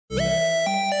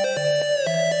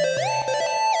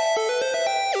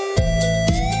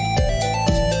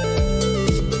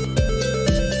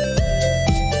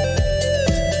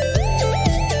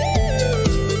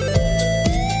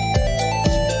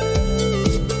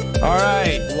All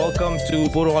right, welcome to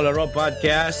Puro Laro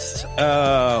podcast.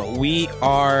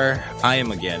 I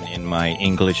am again in my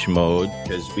English mode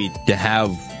because we have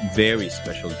very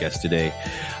special guest today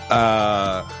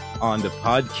on the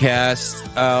podcast.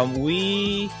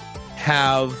 We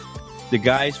have the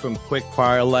guys from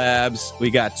Quickfire Labs. We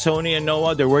got Tony and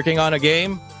Noah. They're working on a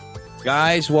game.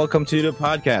 Guys, welcome to the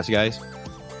podcast, guys.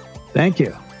 Thank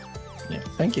you. Yeah,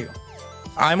 thank you.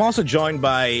 I'm also joined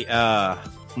by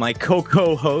my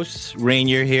co-host,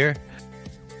 Rainier here.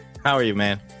 How are you,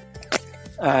 man?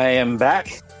 I am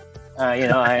back.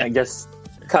 I just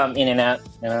come in and out,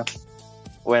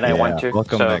 when I want to.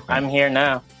 Welcome so back, man. I'm here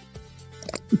now.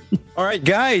 All right,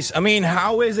 guys. I mean,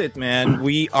 how is it, man?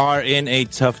 We are in a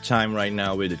tough time right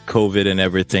now with COVID and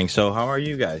everything. So how are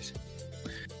you guys?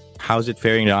 How's it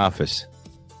faring in the office?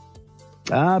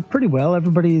 Pretty well.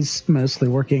 Everybody's mostly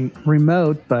working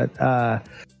remote, but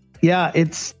yeah,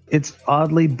 it's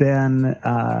oddly been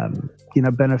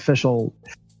beneficial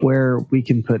where we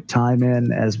can put time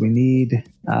in as we need.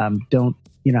 Don't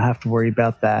have to worry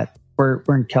about that. We're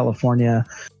in California,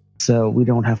 so we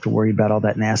don't have to worry about all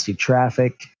that nasty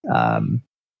traffic. And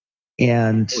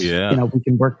we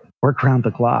can work around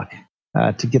the clock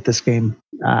to get this game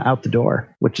out the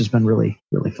door, which has been really,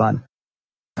 really fun.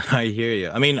 I hear you.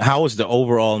 I mean, how is the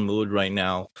overall mood right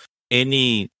now?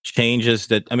 Any changes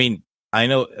that,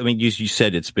 you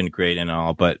said it's been great and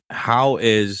all, but how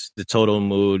is the total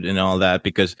mood and all that?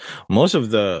 Because most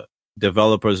of the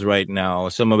developers right now,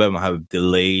 some of them have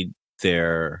delayed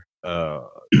their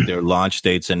launch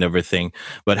dates and everything.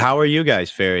 But how are you guys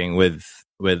faring with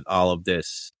all of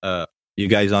this? You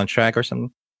guys on track or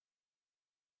something?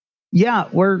 Yeah,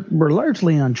 we're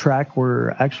largely on track.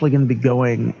 We're actually going to be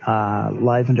going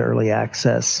live into early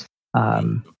access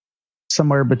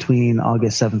somewhere between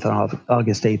August 7th and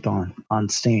August 8th on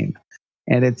Steam.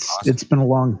 And it's been a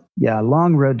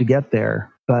long road to get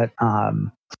there. But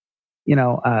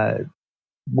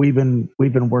we've been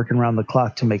working around the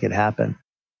clock to make it happen.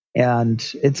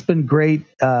 And it's been great.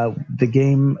 The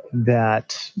game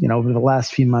that over the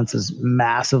last few months has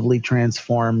massively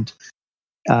transformed.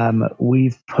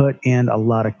 We've put in a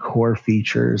lot of core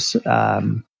features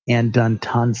and done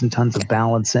tons and tons of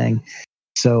balancing.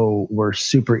 So we're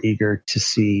super eager to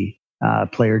see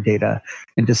player data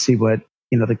and to see what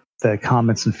the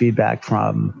comments and feedback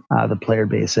from the player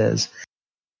base is.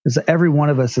 Because every one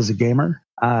of us is a gamer.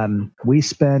 We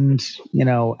spend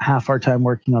half our time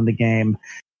working on the game,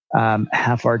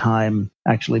 half our time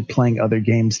actually playing other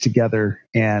games together,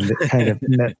 and kind of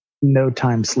no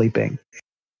time sleeping.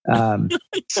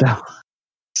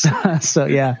 So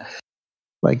yeah,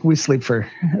 like we sleep for,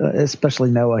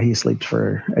 especially Noah, he sleeps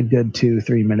for a good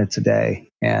 2-3 minutes a day.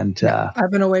 And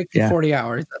I've been awake for 40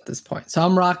 hours at this point, so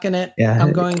I'm rocking it. Yeah,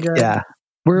 I'm going good. Yeah,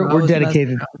 we're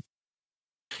dedicated.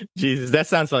 Jesus, that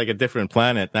sounds like a different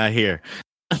planet, not here.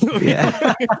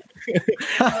 Yeah.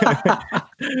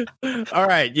 All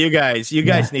right, you guys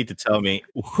need to tell me,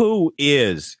 who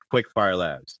is Quickfire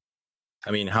Labs?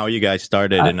 I mean, how you guys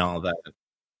started and all that.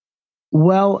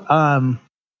 Well,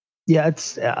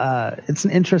 it's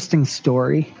an interesting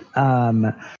story.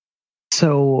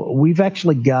 So we've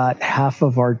actually got half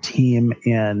of our team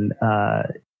in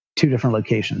 2 different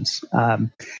locations.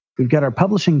 We've got our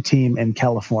publishing team in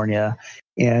California,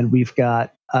 and we've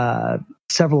got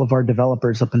several of our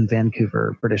developers up in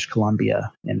Vancouver, British Columbia,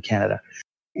 in Canada.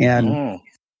 And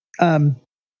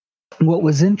what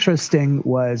was interesting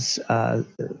was a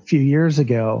few years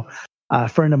ago, a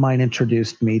friend of mine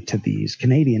introduced me to these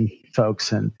Canadian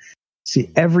folks. And see,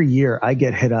 every year I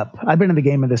get hit up. I've been in the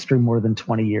game industry more than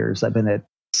 20 years. I've been at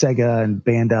Sega and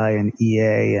Bandai and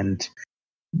EA and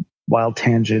Wild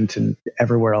Tangent and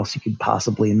everywhere else you could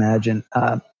possibly imagine.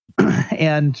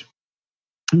 And,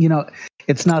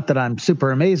 it's not that I'm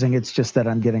super amazing. It's just that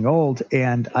I'm getting old,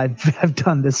 and I've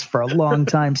done this for a long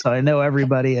time. So I know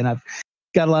everybody, and I've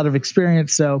got a lot of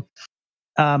experience. So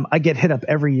I get hit up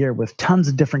every year with tons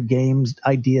of different games,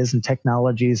 ideas, and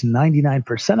technologies.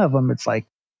 99% of them, it's like,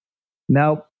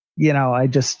 nope, I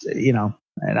just, and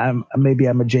I'm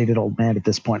a jaded old man at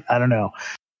this point. I don't know.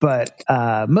 But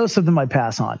most of them I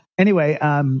pass on. Anyway,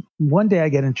 one day I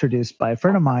get introduced by a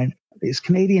friend of mine, these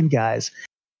Canadian guys,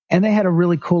 and they had a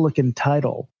really cool looking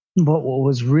title. But what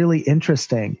was really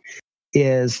interesting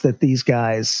is that these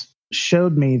guys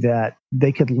showed me that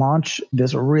they could launch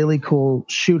this really cool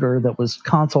shooter that was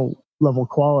console level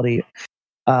quality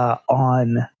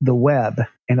on the web,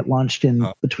 and it launched in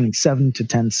between 7 to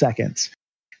 10 seconds.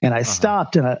 And I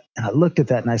stopped and I looked at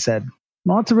that and I said,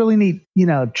 well, it's a really neat,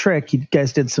 trick. You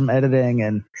guys did some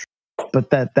editing,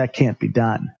 but that can't be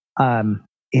done.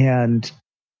 And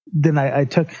then I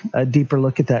took a deeper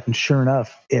look at that, and sure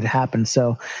enough, it happened.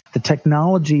 So the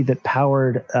technology that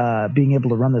powered being able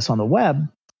to run this on the web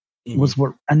was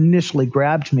what initially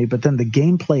grabbed me, but then the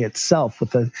gameplay itself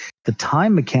with the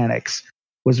time mechanics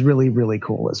was really, really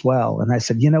cool as well. And I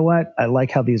said, you know what? I like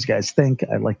how these guys think.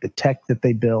 I like the tech that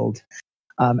they build.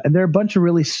 And they're a bunch of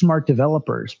really smart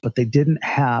developers, but they didn't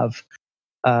have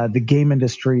the game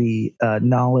industry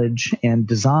knowledge and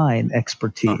design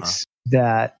expertise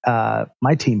that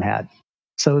my team had.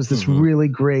 So it was this really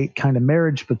great kind of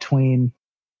marriage between,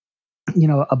 you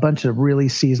know, a bunch of really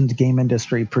seasoned game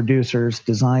industry producers,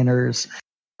 designers,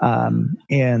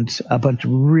 and a bunch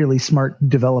of really smart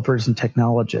developers and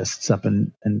technologists up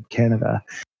in Canada.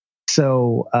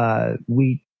 So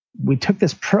we took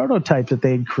this prototype that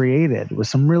they had created with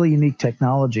some really unique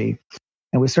technology,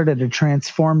 and we started to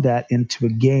transform that into a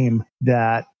game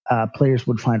that players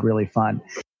would find really fun.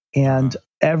 And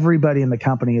everybody in the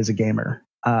company is a gamer.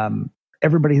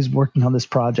 Everybody who's working on this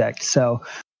project. So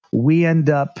we end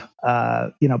up,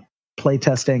 play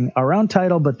testing our own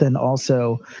title, but then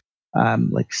also,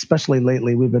 especially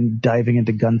lately, we've been diving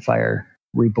into Gunfire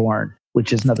Reborn,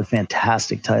 which is another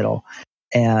fantastic title.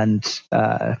 And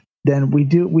then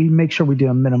we make sure we do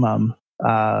a minimum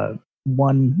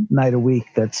one night a week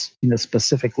that's, you know,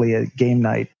 specifically a game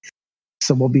night.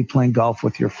 So we'll be playing golf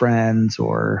with your friends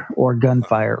or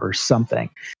Gunfire or something.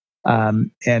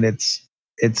 And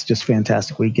it's just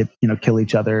fantastic. We get, you know, kill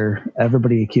each other.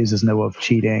 Everybody accuses Noah of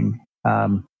cheating,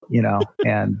 and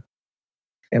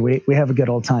we have a good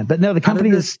old time. But no, the company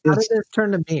is. How did this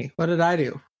turn to me? What did I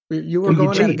do? You were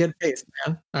going at a good pace,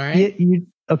 man. All right.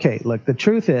 Okay. Look, the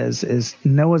truth is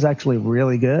Noah's actually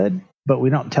really good, but we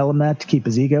don't tell him that to keep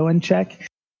his ego in check.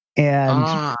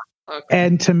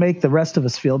 And to make the rest of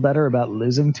us feel better about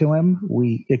losing to him,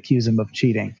 we accuse him of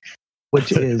cheating,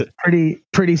 which is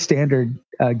pretty standard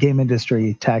game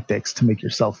industry tactics to make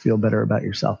yourself feel better about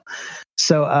yourself.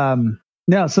 So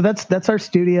so that's our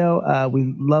studio.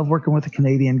 We love working with the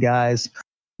Canadian guys.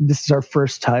 This is our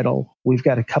first title. We've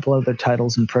got a couple other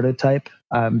titles in prototype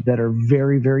that are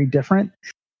very, very different.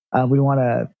 We want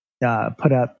to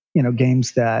put out, you know,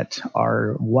 games that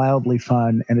are wildly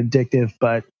fun and addictive,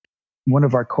 but one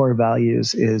of our core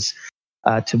values is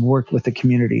to work with the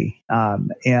community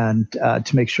and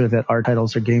to make sure that our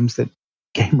titles are games that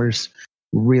gamers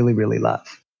really, really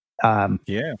love.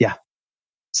 Yeah.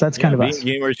 So that's kind of us.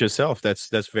 Being gamers yourself, that's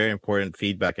very important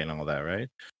feedback and all that, right?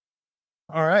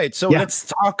 All right. So let's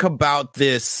talk about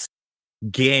this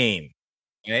game.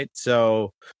 Right.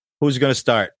 So who's going to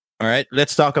start? All right.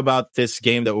 Let's talk about this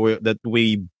game that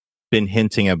we've been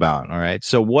hinting about. All right.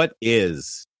 So what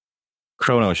is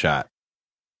Chronoshot?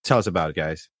 Tell us about it,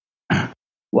 guys.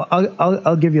 Well,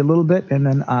 I'll give you a little bit, and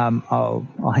then I'll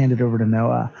hand it over to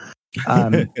Noah.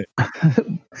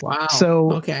 Wow.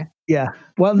 So okay. Yeah.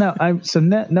 Well, no.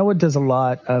 Noah does a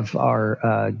lot of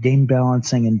our game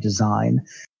balancing and design,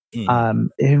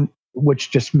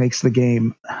 which just makes the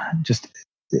game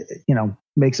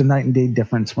makes a night and day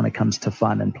difference when it comes to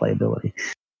fun and playability.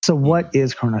 So what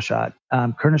is Chronoshot?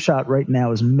 Chronoshot right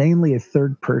now is mainly a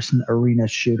third-person arena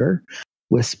shooter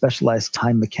with specialized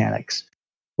time mechanics.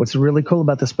 What's really cool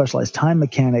about the specialized time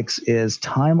mechanics is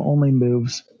time only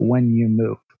moves when you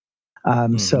move.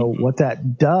 So what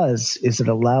that does is it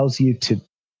allows you to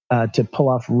pull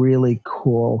off really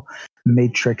cool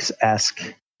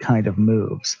Matrix-esque kind of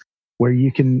moves where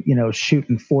you can, shoot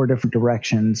in 4 different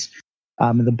directions.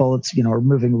 And the bullets, are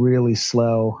moving really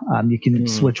slow. You can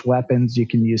switch weapons. You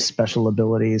can use special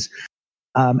abilities.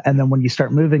 And then when you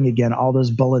start moving again, all those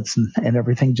bullets and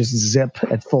everything just zip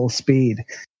at full speed.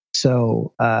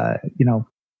 So,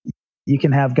 you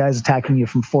can have guys attacking you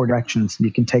from 4 directions. And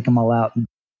you can take them all out and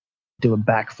do a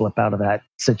backflip out of that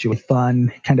situation.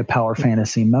 Fun kind of power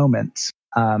fantasy moments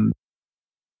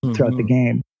throughout the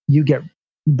game. You get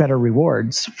better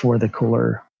rewards for the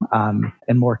cooler and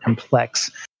more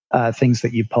complex things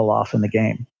that you pull off in the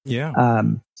game. Yeah.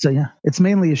 It's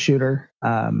mainly a shooter.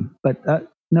 But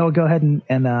Noah, go ahead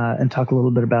and talk a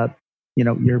little bit about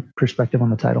your perspective on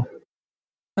the title.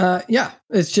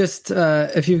 It's just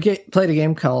if you've played a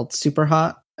game called Super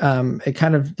Hot, it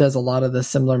kind of does a lot of the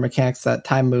similar mechanics that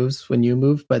time moves when you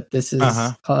move, but this is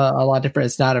a lot different.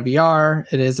 It's not a VR.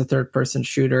 It is a third-person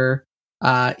shooter.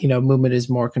 Movement is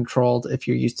more controlled if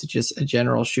you're used to just a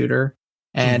general shooter,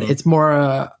 and it's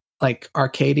more like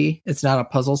arcadey. It's not a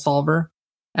puzzle solver,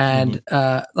 and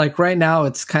like right now,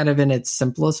 it's kind of in its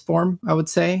simplest form, I would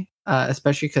say,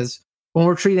 especially because when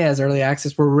we're treating it as early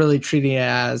access, we're really treating it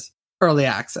as early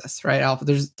access, right, Alpha?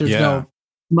 There's no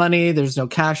money, there's no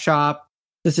cash shop.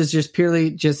 This is just purely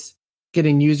just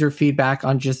getting user feedback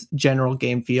on just general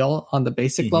game feel on the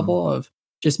basic level of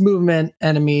just movement,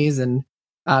 enemies, and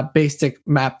basic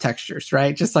map textures,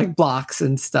 right? Just like blocks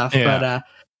and stuff. Yeah.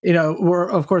 But we're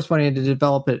of course wanting to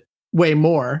develop it way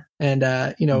more and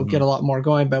get a lot more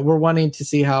going. But we're wanting to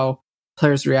see how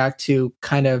players react to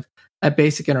kind of a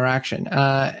basic interaction.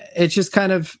 It's just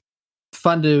kind of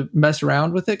fun to mess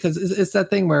around with it because it's that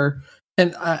thing where,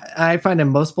 and I find in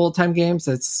most bullet time games,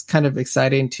 it's kind of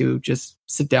exciting to just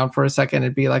sit down for a second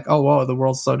and be like, oh, whoa, the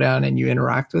world slowed down and you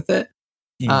interact with it.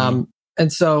 And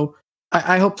so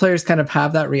I hope players kind of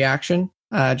have that reaction,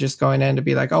 just going in to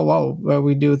be like, oh, whoa, what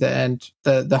we do with it. And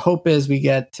the hope is we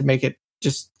get to make it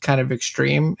just kind of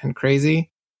extreme and crazy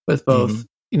with both,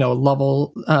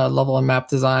 level and map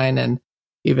design and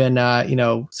even,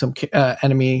 some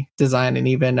enemy design and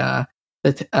even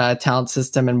the talent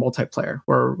system and multiplayer.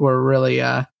 We're really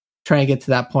trying to get to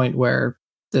that point where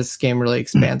this game really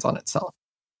expands on itself.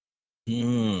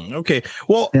 Okay.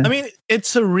 Well, I mean,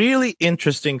 it's a really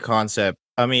interesting concept.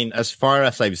 I mean, as far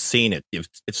as I've seen it,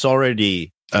 it's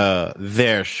already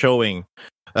there showing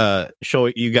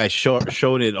you guys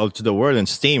showed it all to the world in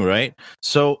Steam, right?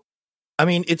 So, I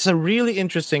mean, it's a really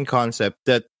interesting concept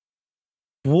that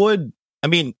for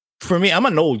me, I'm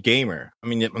an old gamer. I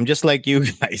mean, I'm just like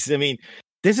you guys. I mean,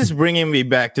 this is bringing me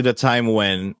back to the time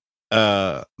when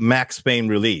Max Payne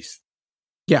released.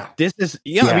 Yeah. This is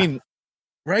I mean,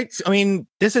 right? I mean,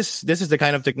 this is the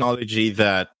kind of technology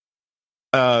that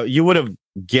you would have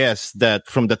guessed that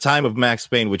from the time of Max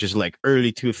Payne, which is like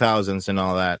early 2000s and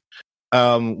all that,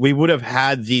 we would have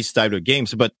had these type of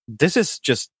games. But this is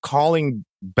just calling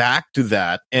back to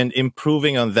that and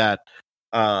improving on that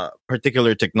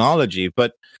particular technology.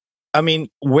 But I mean,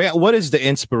 what is the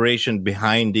inspiration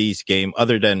behind these games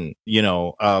other than,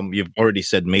 you've already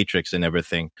said Matrix and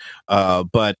everything.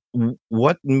 But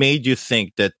what made you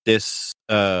think that this,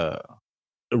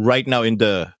 right now in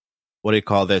the, what do you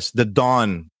call this? The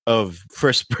dawn of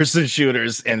first person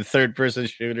shooters and third person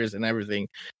shooters and everything.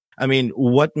 I mean,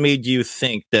 what made you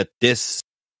think that this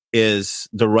is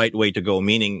the right way to go?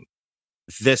 Meaning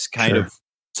this kind of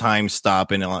time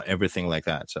stop and everything like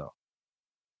that. So,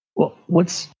 well,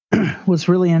 what's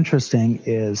really interesting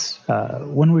is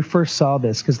when we first saw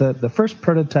this, because the first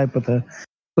prototype with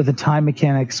the time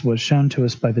mechanics was shown to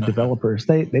us by the developers.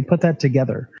 They put that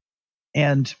together,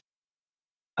 and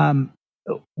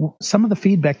some of the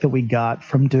feedback that we got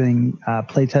from doing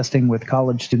playtesting with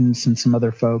college students and some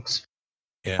other folks.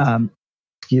 Yeah.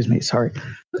 Excuse me. Sorry.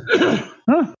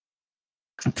 Don't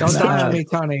die on me,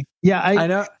 Tony. Yeah, I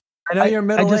know you're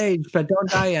middle-aged, but don't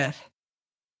die yet.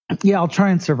 Yeah, I'll try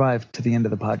and survive to the end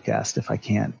of the podcast if I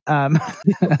can.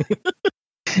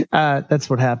 That's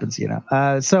what happens,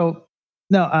 So,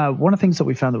 no, one of the things that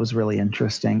we found that was really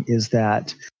interesting is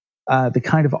that the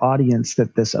kind of audience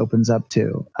that this opens up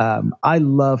to. I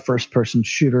love first-person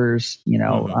shooters.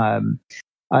 I'm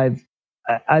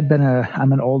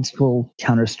an old school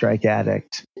Counter-Strike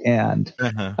addict, and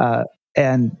but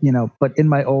in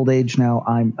my old age now,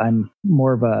 I'm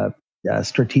more of a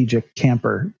strategic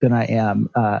camper than I am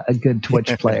a good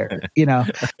Twitch player,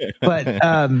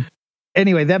 But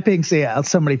anyway, that being said,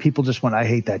 so many people just went, I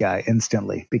hate that guy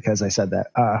instantly because I said that.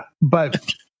 But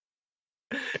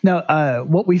no,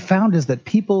 what we found is that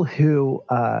people who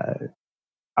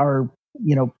are,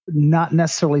 not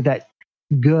necessarily that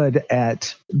good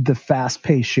at the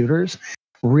fast-paced shooters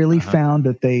really found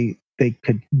that they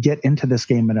could get into this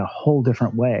game in a whole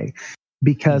different way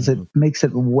because it makes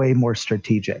it way more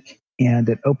strategic. And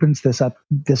it opens this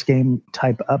game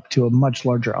type up to a much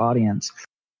larger audience.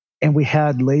 And we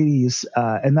had ladies,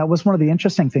 and that was one of the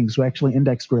interesting things. We actually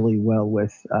indexed really well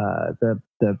with the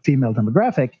female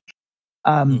demographic,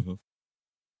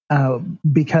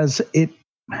 because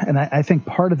and I think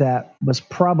part of that was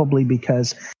probably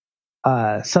because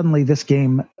suddenly this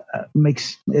game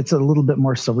it's a little bit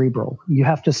more cerebral. You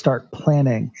have to start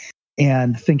planning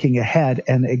and thinking ahead,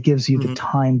 and it gives you the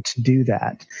time to do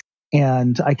that.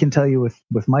 And I can tell you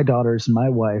with my daughters and my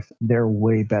wife, they're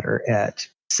way better at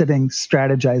sitting,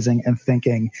 strategizing, and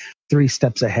thinking 3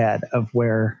 steps ahead of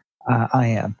where I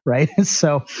am, right?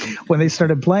 So when they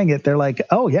started playing it, they're like,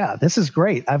 oh yeah, this is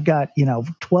great. I've got,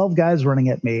 12 guys running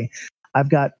at me. I've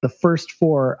got the first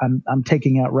 4 I'm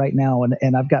taking out right now,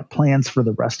 and I've got plans for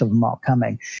the rest of them all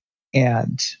coming.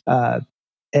 But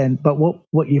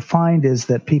what you find is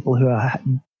that people who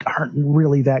aren't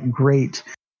really that great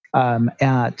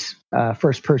at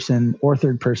first person or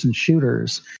third person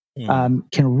shooters can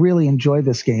really enjoy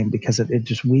this game because it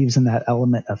just weaves in that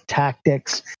element of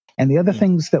tactics. And the other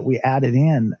things that we added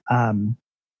in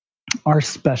are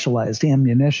specialized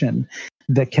ammunition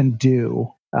that can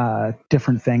do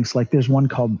different things. Like there's one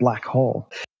called Black Hole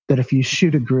that if you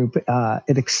shoot a group,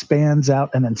 it expands out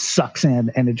and then sucks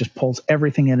in, and it just pulls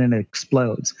everything in and it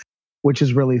explodes, which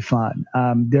is really fun.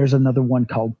 There's another one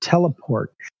called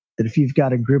Teleport, that if you've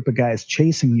got a group of guys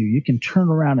chasing you, you can turn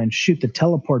around and shoot the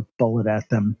teleport bullet at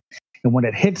them. And when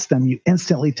it hits them, you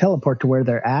instantly teleport to where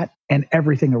they're at, and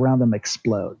everything around them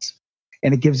explodes.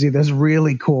 And it gives you those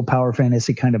really cool power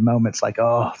fantasy kind of moments, like,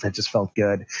 oh, that just felt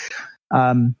good.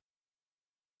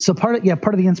 So part of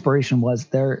the inspiration was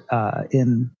there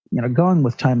in going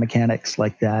with time mechanics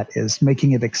like that is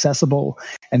making it accessible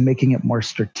and making it more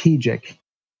strategic,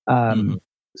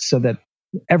 so that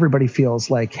everybody feels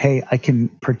like, hey, I can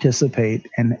participate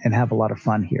and have a lot of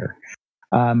fun here.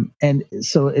 And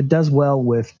so it does well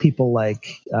with people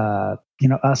like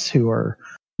us who are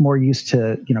more used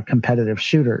to competitive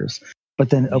shooters, but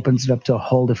then it opens it up to a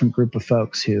whole different group of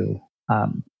folks who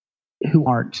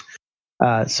aren't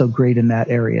so great in that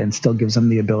area, and still gives them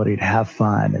the ability to have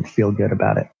fun and feel good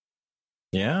about it.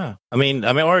 Yeah, I mean,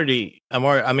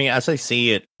 as I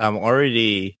see it, I'm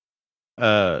already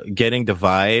getting the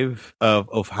vibe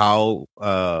of how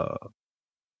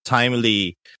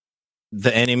timely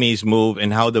the enemies move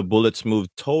and how the bullets move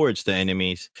towards the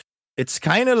enemies. It's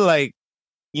kind of like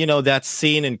that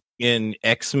scene in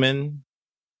X-Men.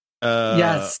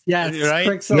 Yes, right.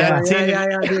 Quicksilver.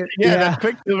 That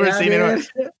Quicksilver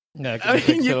scene. No,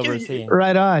 Quicksilver scene.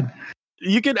 Right on.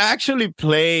 You could actually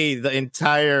play the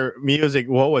entire music.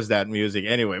 What was that music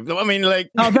anyway? I mean,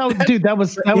 like, that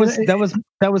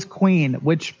was Queen.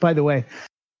 Which, by the way,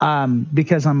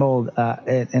 because I'm old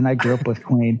and I grew up with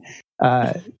Queen,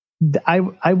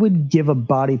 I would give a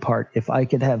body part if I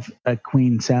could have a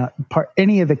Queen sound part,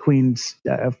 any of the Queen's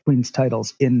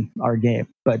titles in our game.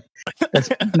 But that's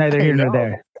neither here nor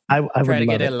there. I would try to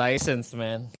get it. a license,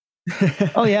 man.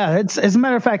 Oh yeah, it's as a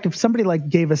matter of fact, if somebody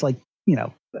gave us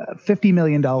 $50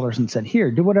 million and said,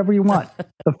 here, do whatever you want,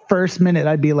 the first minute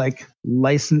I'd be like,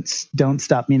 license Don't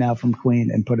Stop Me Now from Queen,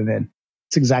 and put it in.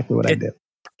 It's exactly what I did.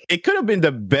 It could have been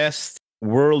the best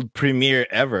world premiere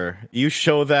ever. You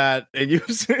show that and you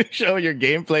show your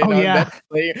gameplay.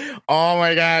 Oh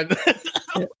my god.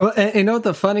 Well, and what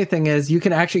the funny thing is, you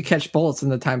can actually catch bullets in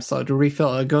the time slot to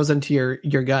refill. It goes into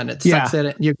your gun. It sucks in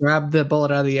it. You grab the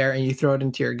bullet out of the air and you throw it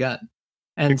into your gun.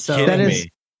 And that is.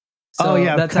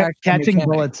 That's catching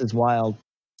bullets is wild.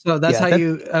 So that's how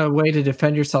you way to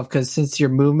defend yourself, because since your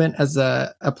movement as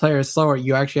a player is slower,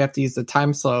 you actually have to use the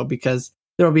time slow, because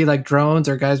there'll be like drones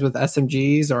or guys with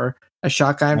SMGs or a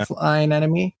shotgun flying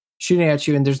enemy shooting at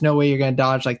you, and there's no way you're going to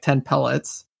dodge like 10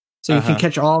 pellets. So you can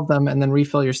catch all of them and then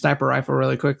refill your sniper rifle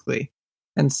really quickly.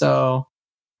 And so,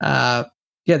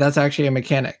 that's actually a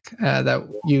mechanic that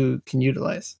you can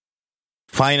utilize.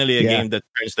 Finally, a game that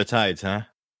turns the tides, huh?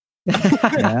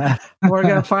 We're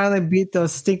going to finally beat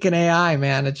those stinking AI,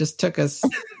 man. It just took us,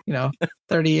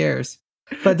 30 years.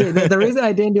 But the reason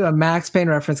I didn't do a Max Payne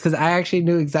reference, because I actually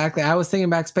knew exactly. I was thinking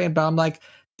Max Payne, but I'm like,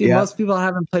 dude, most people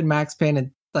haven't played Max Payne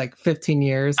in like 15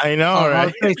 years. I know, right? I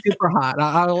was say Super Hot.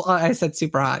 I said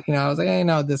Super Hot. I was like, I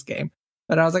know this game,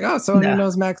 but I was like, oh, someone who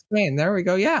knows Max Payne. There we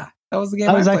go. Yeah, that was the game.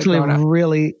 I was actually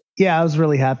I was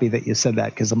really happy that you said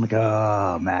that, because I'm like,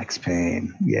 oh, Max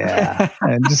Payne, yeah,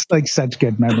 and just like such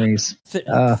good memories.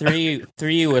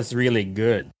 Three was really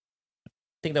good. I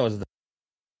think that was the.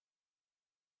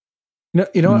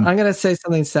 You know what? I'm gonna say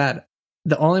something sad.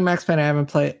 The only Max Payne I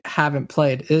haven't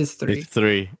played is 3.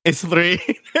 It's 3.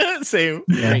 Same.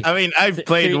 Yeah. I mean, I've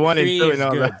played 1 and 2 and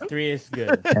all that. 3 is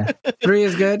good. Yeah. 3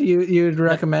 is good. You'd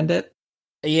recommend it?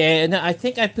 Yeah, and I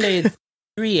think I played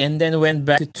 3 and then went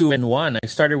back to 2 and 1. I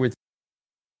started with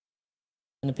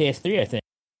the PS3, I think.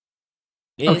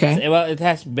 Well, it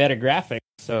has better graphics,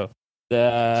 so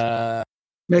the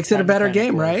makes it a better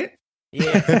game, right?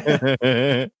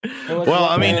 Yeah. Well,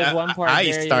 I mean,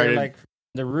 I started like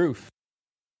the roof.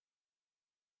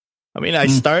 I mean, I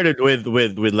started with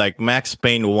like Max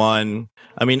Payne 1.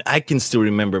 I mean, I can still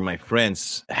remember my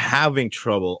friends having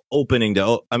trouble playing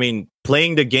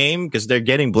the game because they're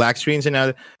getting black screens. And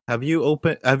now, have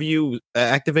you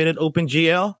activated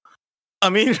OpenGL? I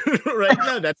mean, right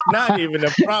now that's not even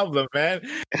a problem, man.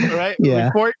 Right? Yeah.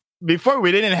 Before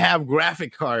we didn't have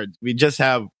graphic cards. We just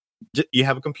have you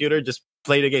have a computer, just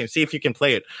play the game, see if you can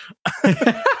play it.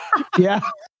 Yeah.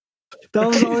 That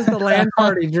was always the LAN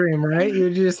party dream, right?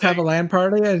 You just have a LAN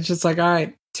party and it's just like, all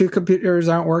right, 2 computers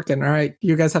aren't working. All right,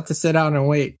 you guys have to sit down and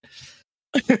wait.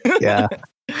 Yeah.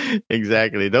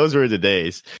 Exactly. Those were the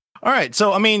days. All right.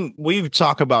 So, I mean, we've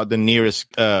talked about the nearest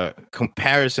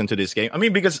comparison to this game. I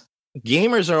mean, because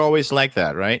gamers are always like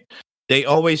that, right? They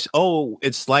always,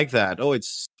 it's like that. Oh,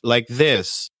 it's like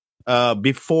this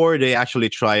before they actually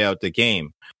try out the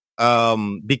game.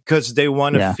 because they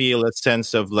want to feel a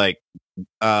sense of like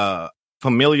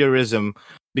familiarism.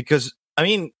 Because I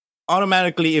mean,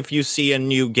 automatically, if you see a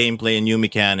new gameplay, a new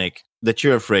mechanic, that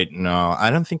you're afraid, no, I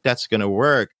don't think that's gonna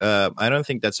work. I don't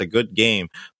think that's a good game.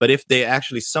 But if they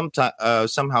actually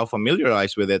somehow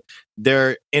familiarize with it,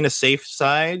 they're in a safe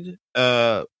side.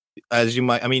 As you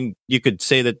might, I mean, you could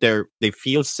say that they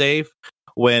feel safe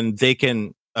when they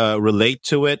can relate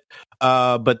to it.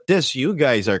 But you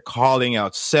guys are calling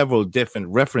out several different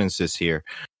references here.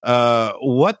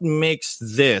 What makes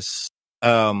this?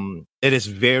 It is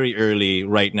very early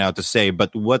right now to say,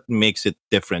 but what makes it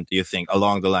different, do you think,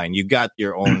 along the line? You got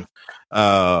your own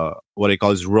what I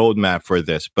call is roadmap for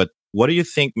this, but what do you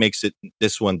think makes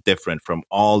this one different from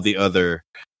all the other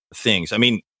things? I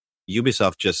mean,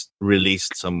 Ubisoft just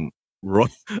released some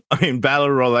battle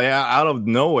royale out of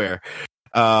nowhere.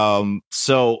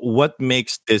 So what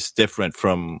makes this different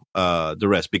from the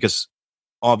rest? Because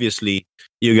obviously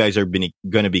you guys are going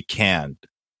to be canned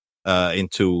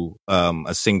into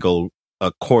a single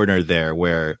corner there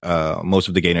where most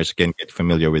of the gamers can get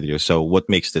familiar with you. So what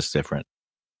makes this different?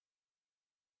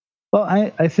 Well,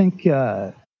 I think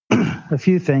a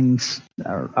few things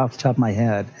are off the top of my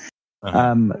head.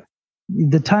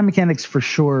 The time mechanics for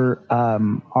sure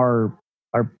are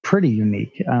pretty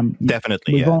unique.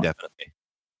 Definitely, definitely.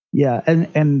 Yeah,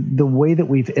 and the way that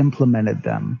we've implemented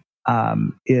them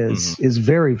is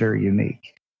very, very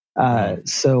unique.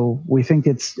 So we think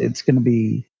it's going to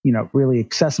be really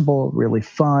accessible, really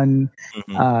fun,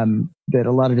 that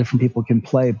a lot of different people can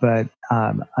play. But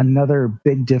another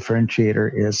big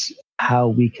differentiator is how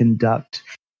we conduct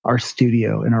our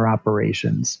studio and our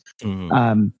operations.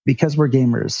 Because we're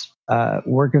gamers,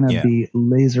 we're going to be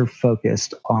laser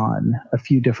focused on a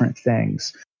few different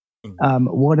things.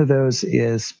 One of those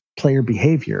is player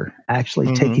behavior,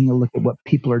 actually taking a look at what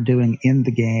people are doing in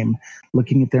the game,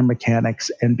 looking at their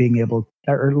mechanics and being able,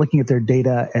 or looking at their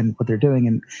data and what they're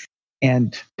doing,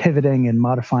 and pivoting and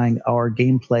modifying our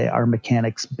gameplay, our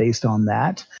mechanics based on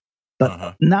that.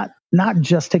 But not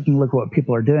just taking a look at what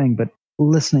people are doing, but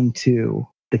listening to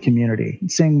the community,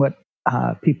 seeing what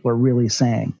people are really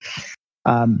saying.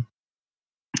 And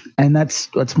that's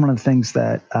one of the things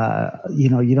that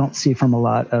you don't see from a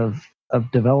lot of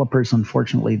developers,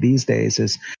 unfortunately, these days.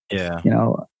 Is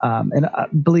and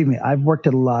believe me, I've worked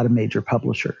at a lot of major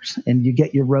publishers, and you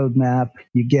get your roadmap,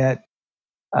 you get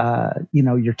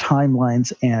your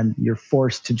timelines, and you're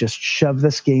forced to just shove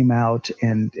this game out,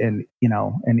 and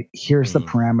here's the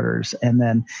parameters, and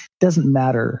then it doesn't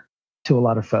matter to a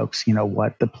lot of folks,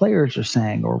 what the players are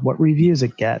saying or what reviews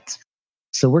it gets.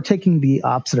 So we're taking the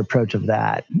opposite approach of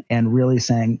that and really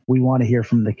saying, we want to hear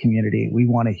from the community. We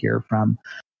want to hear from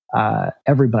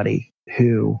everybody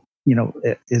who,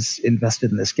 is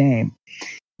invested in this game,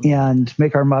 and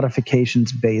make our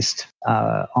modifications based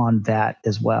on that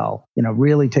as well.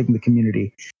 Really taking the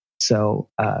community. So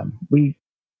we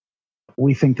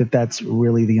think that that's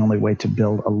really the only way to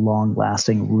build a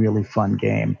long-lasting, really fun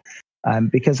game.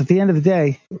 Because at the end of the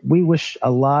day, we wish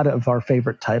a lot of our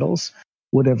favorite titles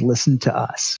would have listened to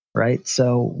us, right?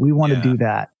 So we want to do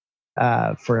that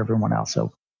for everyone else.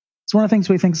 So it's one of the things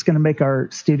we think is going to make our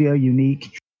studio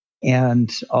unique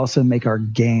and also make our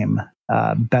game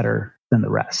better than the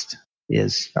rest,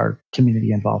 is our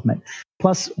community involvement.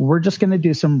 Plus, we're just going to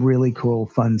do some really cool,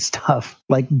 fun stuff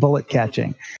like bullet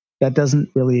catching that doesn't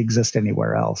really exist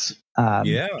anywhere else.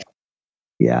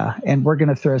 Yeah, and we're going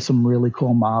to throw some really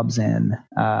cool mobs in,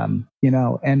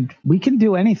 and we can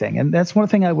do anything. And that's one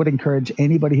thing I would encourage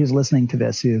anybody who's listening to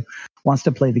this who wants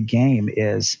to play the game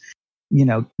is,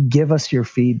 give us your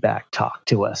feedback, talk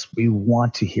to us. We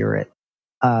want to hear it,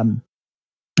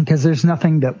 because there's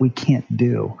nothing that we can't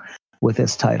do with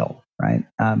this title, right?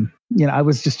 I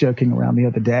was just joking around the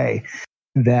other day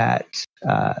that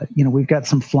we've got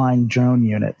some flying drone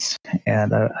units,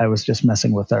 and I was just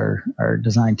messing with our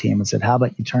design team and said, how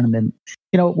about you turn them in,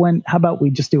 how about we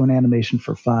just do an animation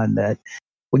for fun that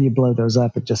when you blow those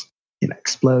up, it just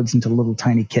explodes into little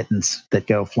tiny kittens that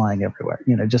go flying everywhere,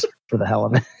 just for the hell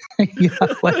of it.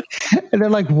 And they're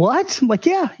like, what? I'm like,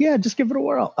 yeah, just give it a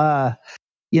whirl.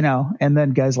 And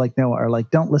then guys like Noah are like,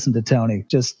 don't listen to Tony.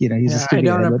 Just, he's a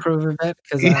studio. I don't approve of it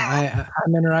because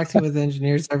I'm interacting with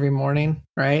engineers every morning,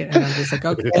 right? And I'm just like,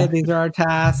 okay, these are our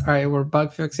tasks. All right, we're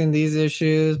bug fixing these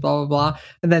issues, blah, blah, blah.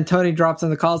 And then Tony drops in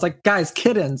the calls like, guys,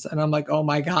 kittens. And I'm like, oh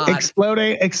my God.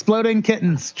 Exploding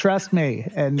kittens. Trust me.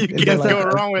 And you can't go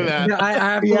wrong with that. I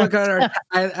have to look at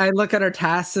I look at our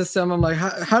task system. I'm like,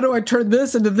 how do I turn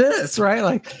this into this? Right?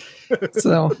 Like,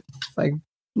 so like,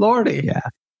 Lordy. Yeah.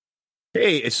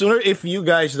 Hey, sooner if you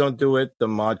guys don't do it, the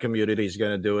mod community is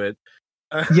going to do it.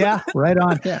 Yeah, right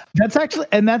on. Yeah.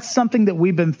 That's something that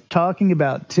we've been talking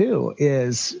about too,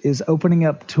 is opening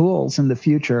up tools in the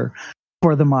future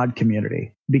for the mod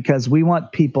community, because we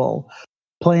want people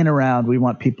playing around, we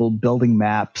want people building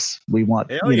maps, we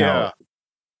want I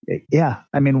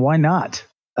mean, why not?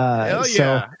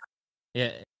 Yeah.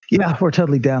 Yeah, we're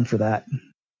totally down for that.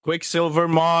 Quicksilver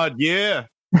mod, yeah.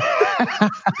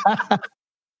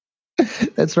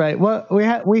 That's right. Well, we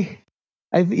have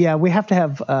to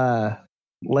have I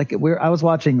was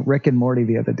watching Rick and Morty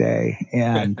the other day,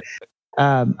 and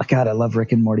God, I love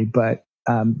Rick and Morty, but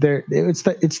it's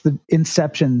the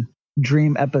Inception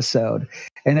dream episode,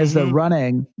 and as they're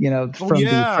running, from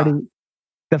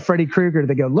the Freddy Krueger,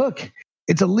 they go, look,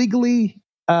 it's a legally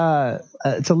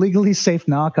safe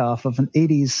knockoff of an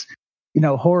 80s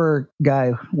horror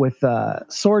guy with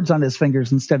swords on his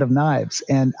fingers instead of knives.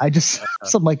 And I just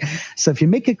so I'm like, so if you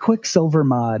make a Quicksilver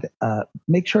mod,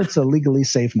 make sure it's a legally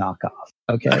safe knockoff.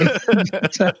 Okay.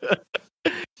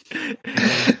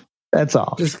 That's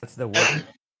all. That's the word.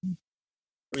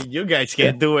 I mean, you guys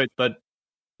can't do it, but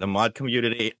the mod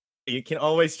community, you can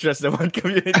always trust the mod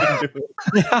community to do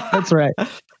it. That's right.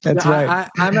 That's right.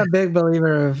 I'm a big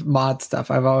believer of mod stuff.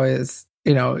 I've always,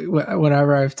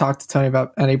 whenever I've talked to Tony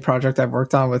about any project I've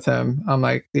worked on with him, I'm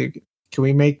like, dude, can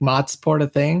we make mod support a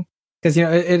thing? Because,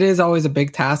 it is always a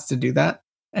big task to do that.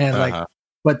 And like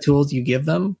what tools you give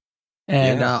them.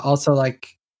 And also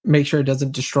like make sure it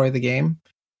doesn't destroy the game.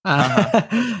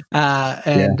 Even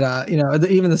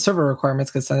the server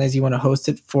requirements, because sometimes you want to host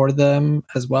it for them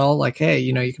as well. Like, hey,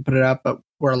 you can put it up, but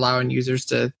we're allowing users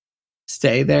to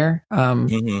stay there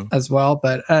as well.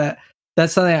 But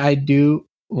that's something I do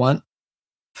want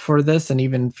for this and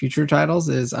even future titles.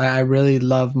 Is I really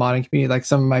love modding community. Like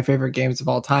some of my favorite games of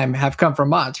all time have come from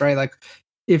mods, right? Like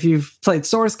if you've played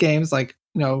source games like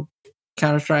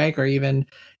Counter-Strike or even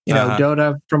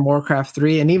Dota from Warcraft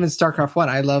 3 and even StarCraft 1.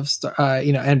 I love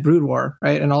and Brood War,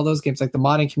 right? And all those games, like the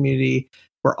modding community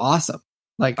were awesome.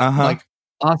 Like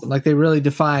awesome. Like they really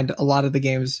defined a lot of the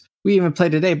games we even play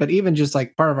today, but even just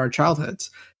like part of our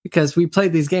childhoods, because we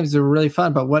played these games, they were really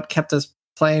fun. But what kept us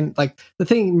playing, like the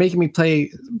thing making me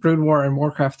play Brood War and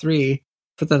Warcraft 3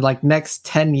 for the like next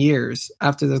 10 years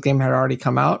after this game had already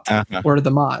come out were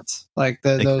the mods. Like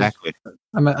exactly. those.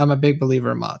 I'm a big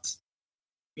believer in mods.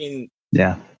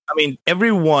 I mean,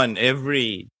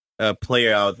 every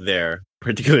player out there,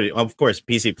 particularly, of course,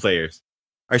 PC players,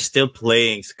 are still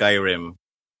playing Skyrim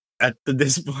at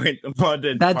this point.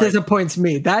 That disappoints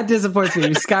me.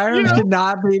 Skyrim should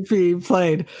not be being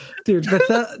played, dude.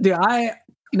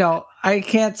 I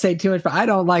can't say too much, but I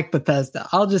don't like Bethesda.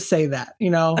 I'll just say that.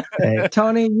 Hey.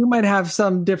 Tony, you might have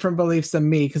some different beliefs than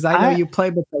me because I know you play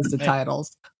Bethesda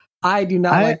titles. I do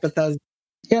not like Bethesda.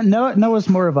 Yeah, Noah's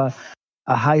more of a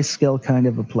high skill kind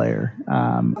of a player.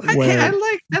 I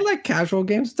like casual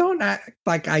games. Don't act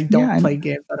like I don't play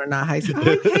games that are not high skill.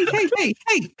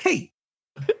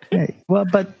 Hey. Well,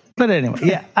 but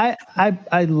anyway,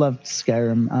 I loved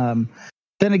Skyrim.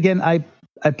 Then again, I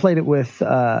played it with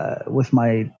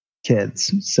my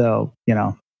kids, so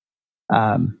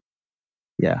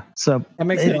So that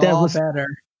makes it all better.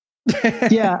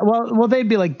 Yeah, well, they'd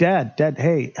be like, Dad,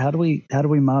 hey, how do we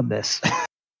mod this?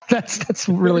 That's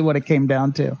really what it came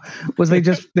down to. Was they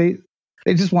just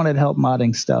wanted help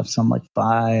modding stuff. So I'm like,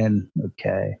 fine,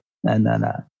 okay, and then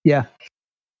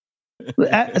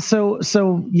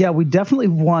So we definitely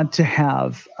want to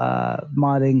have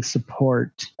modding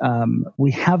support.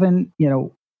 We haven't,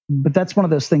 but that's one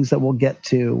of those things that we'll get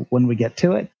to when we get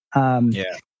to it. But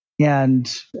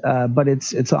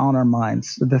it's on our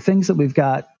minds. The things that we've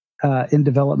got in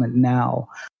development now,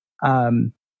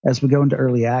 as we go into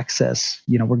early access,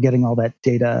 we're getting all that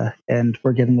data and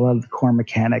we're getting a lot of the core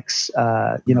mechanics,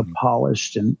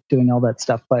 polished and doing all that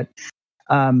stuff. But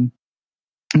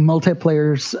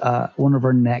multiplayer's one of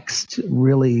our next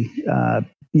really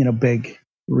big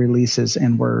releases,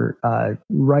 and we're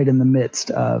right in the midst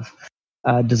of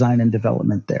design and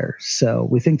development there. So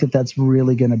we think that that's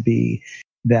really going to be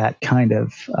that kind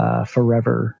of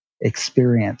forever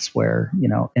experience where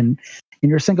in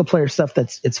your single player stuff,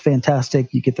 it's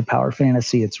fantastic. You get the power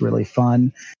fantasy, it's really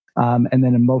fun. And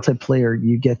then in multiplayer,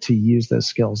 you get to use those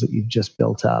skills that you've just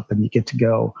built up, and you get to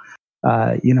go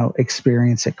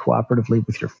experience it cooperatively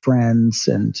with your friends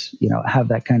and, have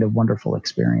that kind of wonderful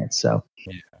experience. So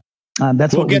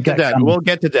that's we'll what get to that. We'll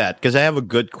get to that because I have a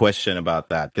good question about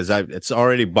that because it's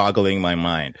already boggling my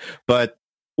mind. But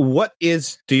what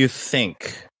do you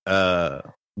think the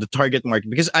target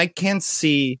market? Because I can't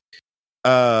see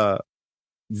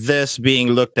this being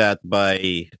looked at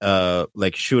by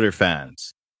like shooter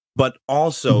fans, but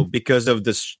also because of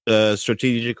the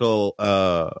strategical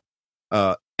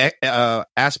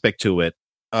aspect to it,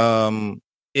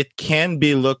 it can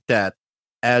be looked at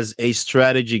as a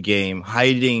strategy game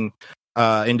hiding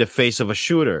in the face of a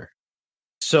shooter.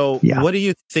 So what do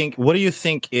you think? What do you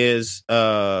think is?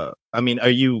 I mean, are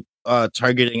you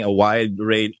targeting a wide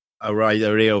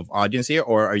array of audience here,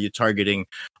 or are you targeting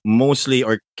mostly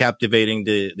or captivating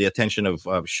the attention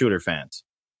of shooter fans?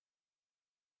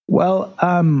 Well,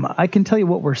 I can tell you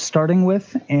what we're starting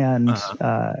with, and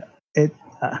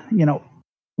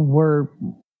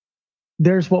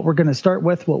there's what we're going to start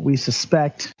with, what we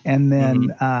suspect, and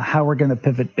then how we're going to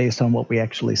pivot based on what we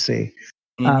actually see.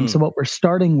 So what we're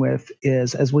starting with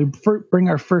is, as we bring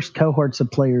our first cohorts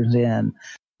of players in,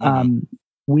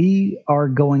 we are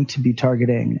going to be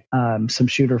targeting some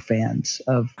shooter fans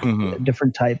of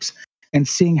different types and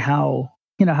seeing how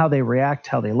they react,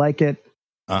 how they like it.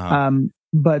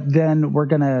 But then we're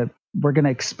gonna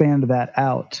expand that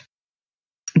out.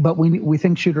 But we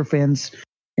think shooter fans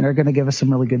are going to give us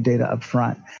some really good data up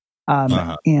front.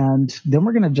 And then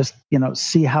we're going to just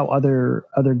see how other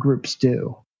groups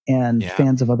do, and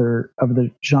fans of other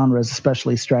genres,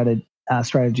 especially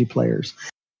strategy players.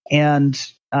 And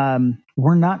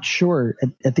we're not sure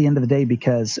at the end of the day,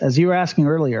 because as you were asking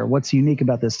earlier, what's unique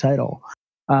about this title?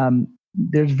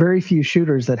 There's very few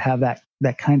shooters that have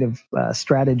that kind of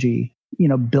strategy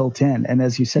built in. And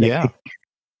as you said,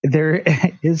 there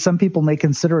is, some people may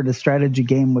consider it a strategy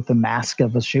game with the mask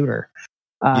of a shooter.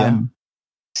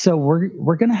 So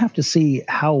we're going to have to see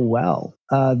how well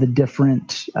the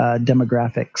different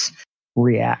demographics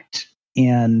react.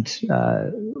 And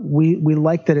we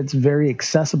like that it's very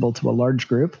accessible to a large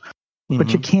group,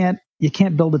 but you can't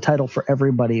build a title for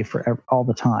everybody all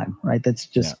the time, right? That's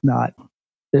just not.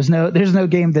 There's no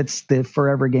game that's the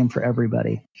forever game for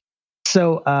everybody.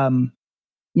 So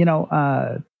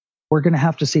we're going to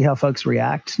have to see how folks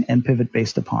react and pivot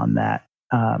based upon that.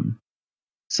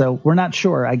 So we're not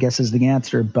sure, I guess, is the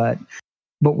answer, but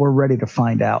we're ready to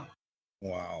find out.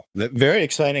 Wow. Very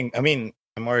exciting. I mean,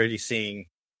 I'm already seeing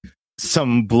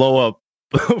some blow up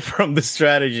from the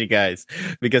strategy guys,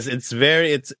 because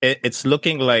it's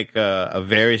looking like a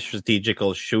very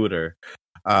strategical shooter.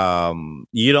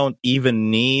 You don't even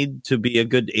need to be a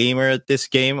good aimer at this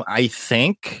game. I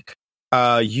think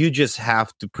you just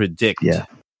have to predict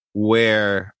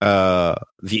where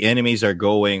the enemies are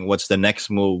going, what's the next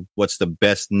move, what's the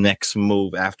best next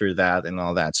move after that, and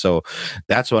all that. So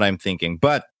that's what I'm thinking.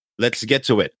 But let's get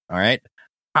to it. All right.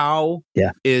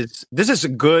 This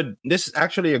is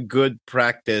actually a good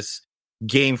practice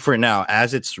game for now,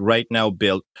 as it's right now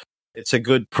built. It's a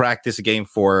good practice game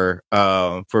for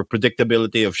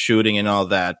predictability of shooting and all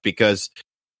that, because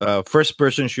first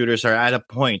person shooters are at a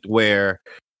point where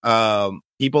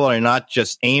people are not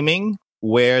just aiming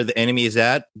where the enemy is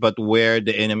at, but where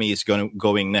the enemy is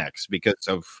going next, because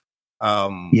of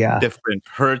different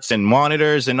hertz and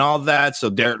monitors and all that. So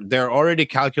they're already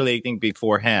calculating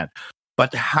beforehand.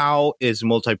 But how is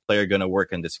multiplayer going to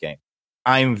work in this game?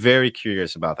 I'm very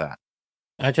curious about that.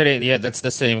 Actually, that's the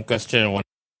same question.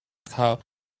 How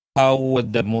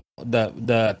would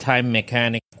the time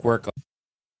mechanic work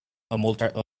on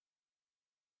multiplayer?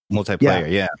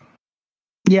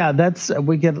 Yeah, that's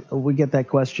we get that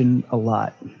question a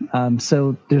lot.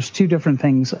 So there's two different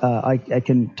things I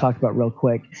can talk about real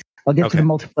quick. I'll get to the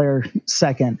multiplayer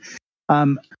second.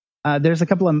 There's a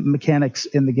couple of mechanics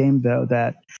in the game though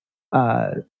that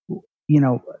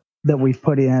that we've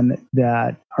put in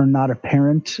that are not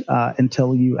apparent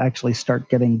until you actually start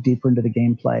getting deeper into the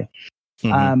gameplay.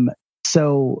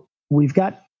 So we've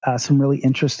got some really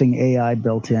interesting AI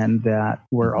built in that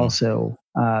we're also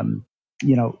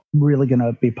really going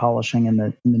to be polishing in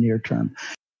the near term.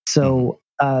 So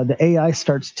the AI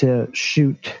starts to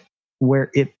shoot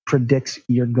where it predicts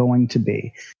you're going to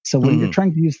be. So when you're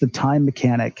trying to use the time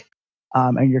mechanic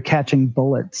and you're catching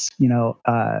bullets,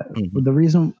 the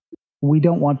reason we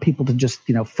don't want people to just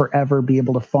forever be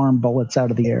able to farm bullets out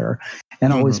of the air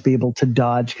and always be able to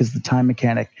dodge, because the time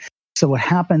mechanic. So what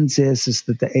happens is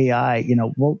that the AI,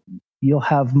 you'll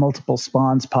have multiple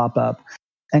spawns pop up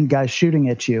and guys shooting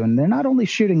at you, and they're not only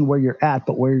shooting where you're at,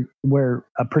 but where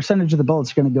a percentage of the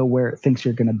bullets are going to go where it thinks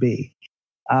you're going to be,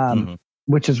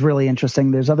 which is really interesting.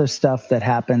 There's other stuff that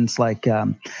happens, like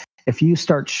if you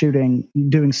start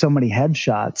doing so many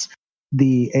headshots,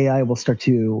 the AI will start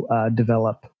to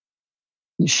develop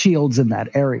shields in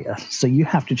that area. So you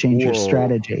have to change your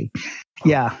strategy.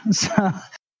 Yeah.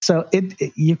 So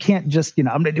you can't just, I'm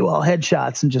going to do all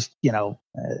headshots and just, you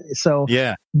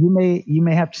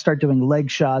may have to start doing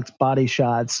leg shots, body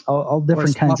shots, all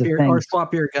different kinds of things. Or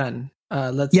swap your gun.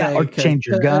 Let's say, or change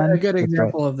your gun. A good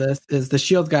example of this is the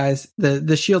shield guys.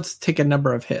 The shields take a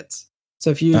number of hits. So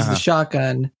if you use the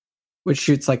shotgun, which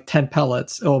shoots like 10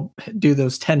 pellets, it'll do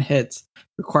those 10 hits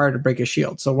required to break a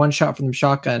shield. So one shot from the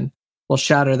shotgun will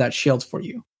shatter that shield for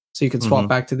you. So you can swap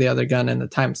back to the other gun in the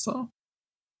time slow.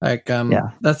 Like,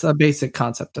 that's a basic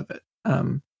concept of it.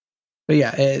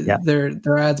 But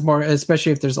there adds more,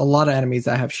 especially if there's a lot of enemies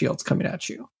that have shields coming at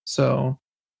you. So,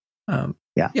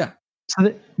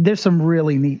 So there's some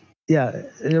really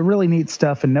neat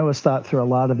stuff, and Noah's thought through a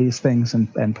lot of these things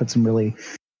and put some really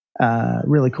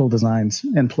cool designs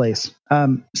in place.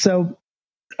 So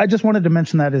I just wanted to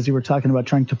mention that as you were talking about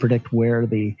trying to predict where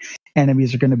the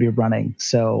enemies are going to be running.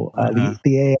 So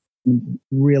the AI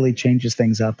really changes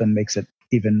things up and makes it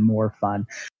even more fun.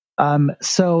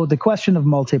 So the question of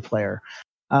multiplayer,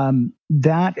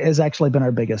 that has actually been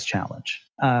our biggest challenge.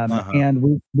 And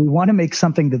we want to make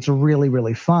something that's really,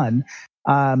 really fun.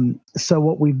 So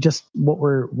what we've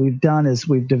done is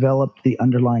we've developed the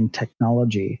underlying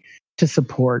technology to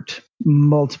support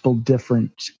multiple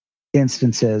different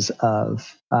instances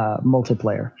of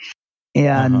multiplayer.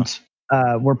 And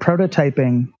we're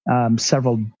prototyping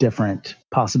several different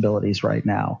possibilities right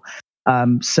now.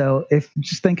 So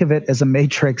just think of it as a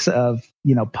matrix of,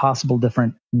 possible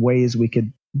different ways we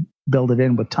could build it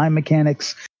in with time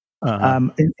mechanics.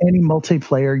 In any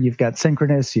multiplayer, you've got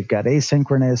synchronous, you've got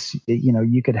asynchronous,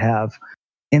 you could have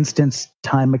instance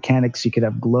time mechanics, you could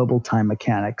have global time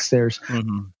mechanics. There's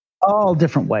all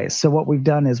different ways. So what we've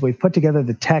done is we've put together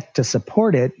the tech to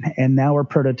support it, and now we're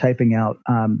prototyping out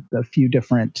a few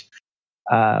different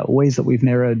ways that we've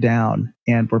narrowed down,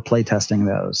 and we're playtesting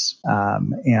those.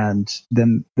 And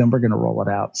then we're going to roll it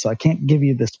out. So I can't give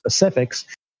you the specifics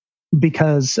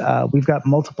because we've got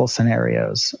multiple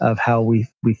scenarios of how we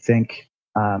think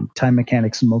time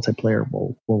mechanics and multiplayer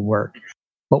will work,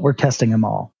 but we're testing them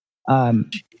all.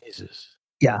 Jesus.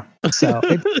 Yeah. So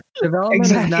development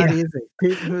is not easy.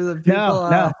 People,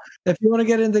 no. If you want to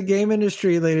get into the game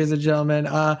industry, ladies and gentlemen,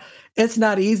 it's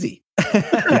not easy.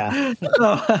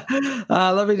 So,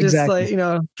 let me just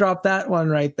drop that one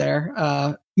right there.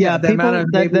 The amount of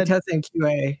A/B testing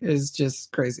QA is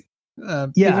just crazy.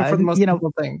 Even for the most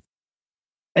simple thing.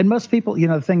 And most people,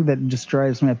 the thing that just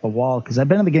drives me up the wall, because I've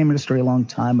been in the game industry a long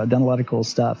time, I've done a lot of cool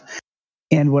stuff.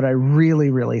 And what I really,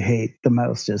 really hate the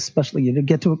most is, especially you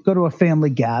get to go to a family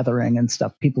gathering and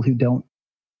stuff, people who don't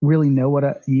really know what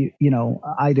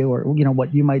I do, or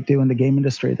what you might do in the game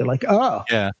industry. They're like, oh,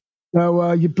 yeah.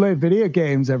 So you play video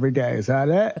games every day, is that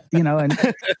it? And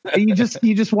you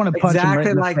just want to punch them right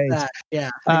in the face. That. Yeah,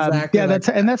 exactly.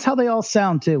 That's how they all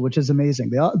sound too, which is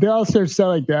amazing. They all start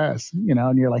sounding like this,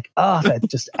 and you're like, oh, that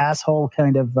just asshole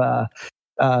kind of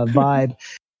vibe.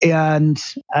 And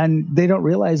they don't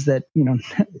realize that,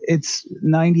 it's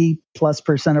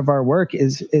 90+% of our work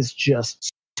is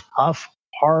just tough,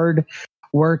 hard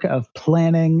work of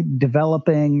planning,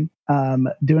 developing,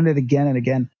 doing it again and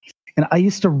again. And I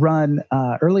used to run,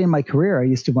 early in my career, I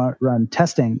used to run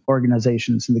testing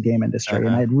organizations in the game industry,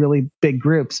 and I had really big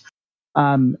groups.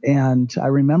 And I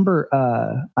remember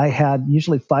I had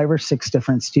usually 5 or 6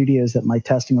 different studios that my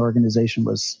testing organization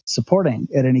was supporting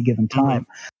at any given time.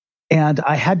 And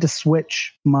I had to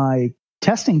switch my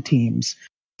testing teams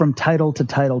from title to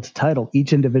title to title,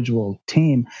 each individual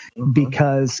team,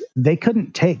 because they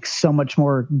couldn't take so much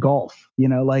more golf,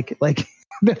 like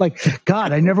they're like,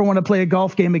 God, I never want to play a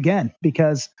golf game again,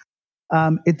 because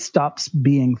it stops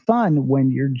being fun when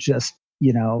you're just,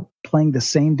 playing the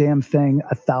same damn thing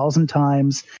 1,000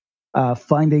 times,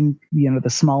 finding, the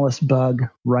smallest bug,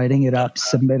 writing it up,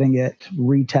 submitting it,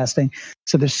 retesting.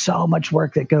 So there's so much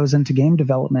work that goes into game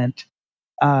development.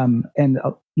 So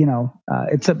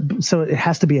it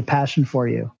has to be a passion for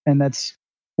you. And that's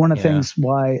one of the things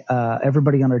why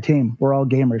everybody on our team, we're all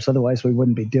gamers. Otherwise we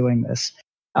wouldn't be doing this.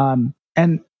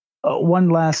 And one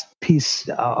last piece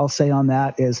I'll say on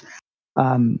that is,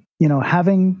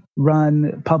 having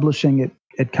run publishing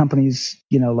at companies,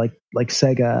 like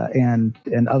Sega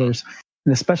and others,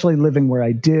 and especially living where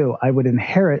I do, I would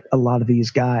inherit a lot of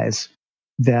these guys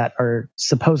that are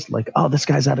supposed like, oh, this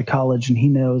guy's out of college and he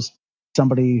knows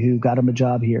somebody who got him a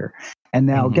job here. And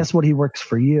now guess what? He works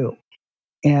for you.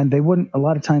 And a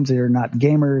lot of times they're not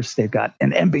gamers. They've got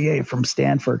an MBA from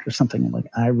Stanford or something. I'm like,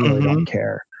 I really don't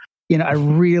care. I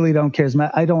really don't care.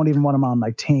 I don't even want them on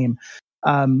my team.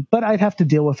 But I'd have to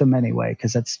deal with them anyway,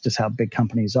 because that's just how big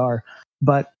companies are.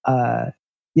 But, I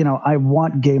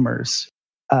want gamers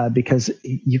because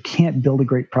you can't build a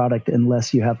great product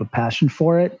unless you have a passion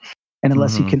for it, and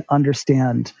unless you can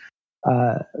understand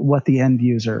what the end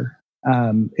user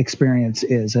experience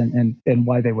is and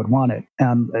why they would want it.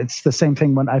 It's the same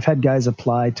thing when I've had guys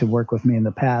apply to work with me in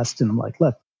the past, and I'm like,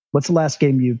 look, what's the last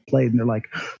game you played? And they're like,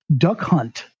 Duck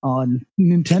Hunt on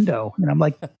Nintendo. And I'm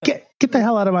like, get the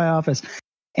hell out of my office.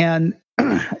 And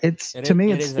it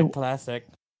is a classic.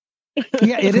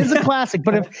 Yeah, it is a classic.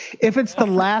 But if it's the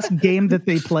last game that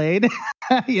they played,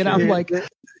 I'm like,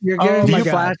 you're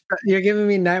giving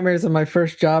me nightmares of my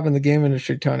first job in the game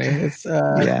industry, Tony. It's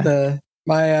one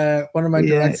of my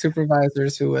direct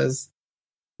supervisors, who was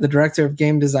the director of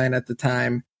game design at the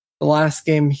time. The last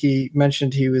game he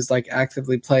mentioned he was like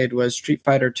actively played was Street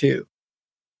Fighter 2.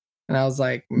 And I was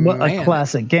like, a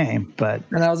classic game, but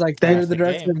and I was like, you're the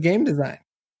director of game design.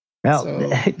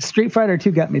 Well, Street Fighter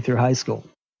 2 got me through high school.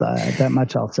 That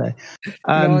much I'll say.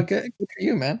 Good for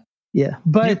you, man. Yeah,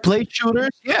 but you play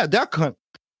shooters? Yeah, Duck Hunt.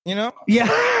 Yeah.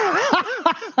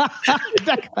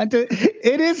 Duck Hunt.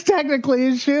 It is technically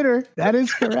a shooter. That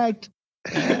is correct.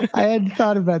 I hadn't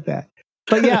thought about that.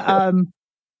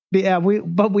 But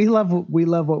we love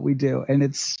what we do, and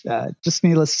it's just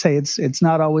needless to say, it's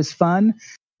not always fun,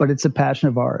 but it's a passion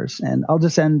of ours. And I'll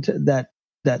just end that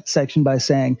section by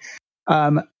saying,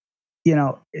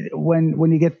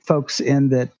 when you get folks in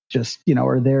that just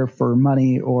are there for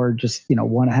money or just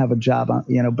want to have a job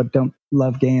but don't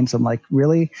love games, I'm like,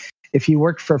 really? If you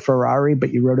worked for Ferrari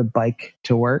but you rode a bike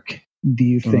to work, do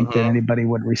you think that anybody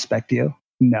would respect you?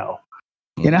 No.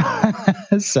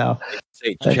 So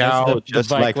say ciao, the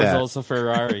bike like was that. Also a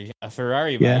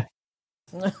Ferrari bike.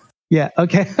 Yeah,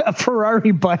 okay, a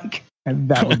Ferrari bike, and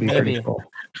that would be pretty cool.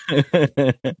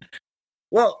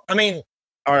 Well, I mean,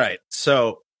 all right,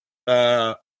 so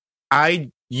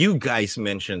you guys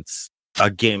mentioned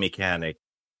a game mechanic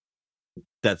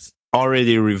that's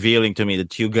already revealing to me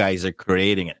that you guys are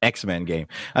creating an X-Men game.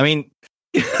 I mean,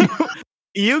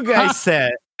 you guys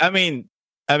said, I mean,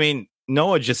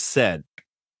 Noah just said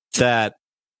that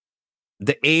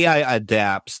the AI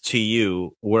adapts to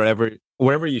you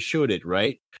wherever you shoot it,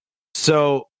 right?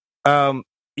 So,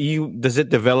 does it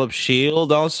develop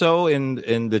shield also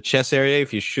in the chest area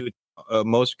if you shoot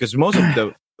most of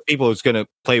the people who's gonna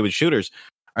play with shooters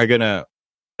are gonna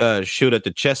shoot at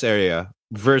the chest area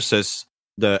versus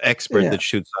the expert that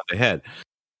shoots on the head.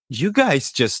 You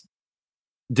guys just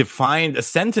defined a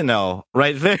sentinel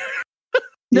right there.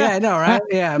 Yeah, I know, right?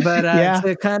 Yeah, but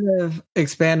to kind of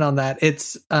expand on that,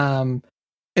 it's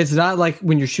not like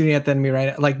when you're shooting at the enemy,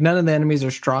 right? Like none of the enemies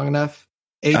are strong enough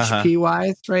HP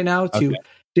wise right now to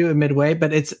do it midway,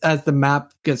 but it's as the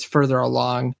map gets further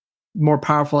along, more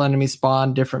powerful enemies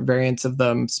spawn, different variants of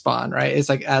them spawn, right? It's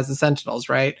like as the Sentinels,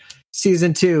 right?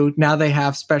 Season 2, now they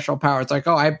have special powers. Like,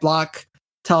 oh, I block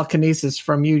telekinesis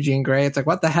from you, Jean Grey. It's like,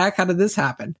 what the heck? How did this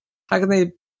happen? How can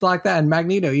they block that? And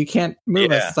Magneto, you can't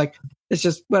move us. It's like, it's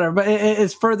just whatever. But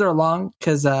it's further along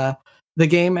because the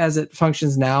game as it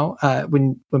functions now,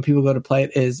 when people go to play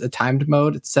it, is a timed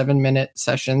mode. It's 7-minute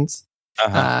sessions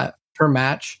per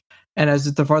match. And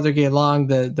as the farther you get along,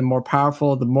 the more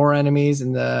powerful, the more enemies,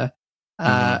 and the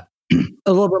a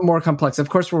little bit more complex. Of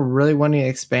course, we're really wanting to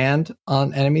expand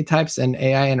on enemy types and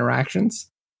AI interactions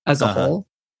as a whole.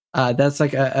 That's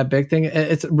like a big thing.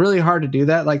 It's really hard to do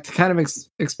that. Like to kind of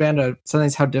expand on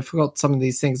sometimes how difficult some of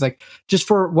these things, like just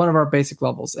for one of our basic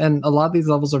levels. And a lot of these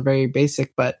levels are very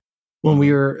basic, but when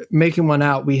we were making one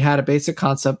out, we had a basic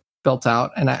concept built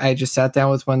out. And I just sat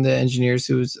down with one of the engineers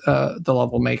who's the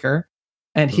level maker.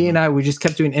 And he and we just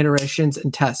kept doing iterations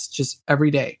and tests just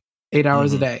every day, 8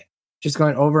 hours a day, just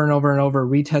going over and over and over,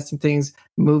 retesting things,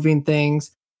 moving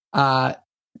things,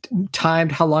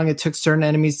 timed how long it took certain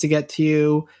enemies to get to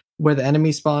you, where the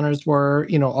enemy spawners were,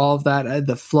 all of that,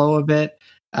 the flow of it,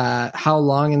 how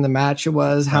long in the match it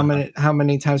was, how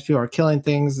many times people are killing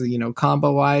things,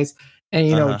 combo wise.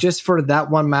 And, just for that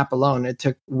one map alone, it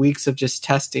took weeks of just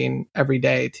testing every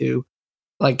day to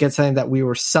like get something that we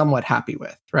were somewhat happy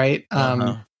with. Right.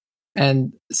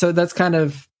 And so that's kind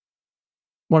of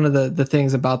one of the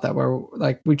things about that, where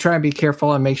like we try and be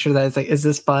careful and make sure that it's like, is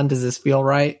this fun? Does this feel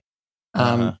right?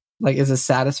 Like, is this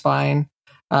satisfying?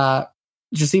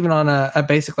 Just even on a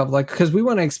basic level, like, because we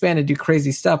want to expand and do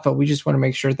crazy stuff, but we just want to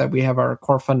make sure that we have our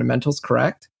core fundamentals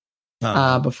correct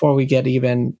before we get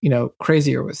even,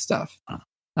 crazier with stuff.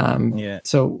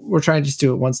 So we're trying to just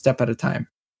do it one step at a time.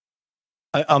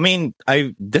 I mean,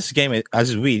 this game,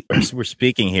 as we're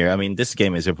speaking here, I mean, this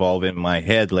game is evolving in my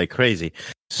head like crazy.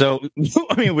 So,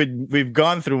 I mean, we've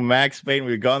gone through Max Payne,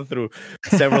 we've gone through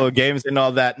several games and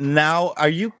all that. Now, are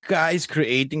you guys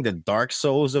creating the Dark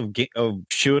Souls of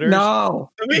shooters? No,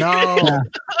 no,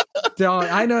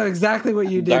 don't. I know exactly what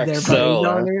you did Dark there, Soul,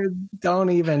 buddy. Don't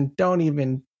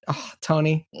even. Oh,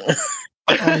 Tony,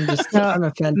 I'm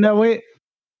offended. No, wait.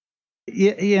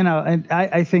 And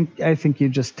I think you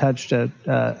just touched a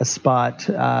spot,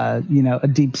 a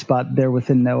deep spot there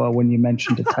within Noah when you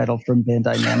mentioned a title from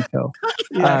Bandai Namco.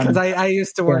 Yeah, because I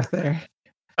used to work there.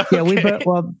 Yeah, we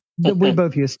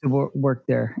both used to work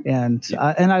there, and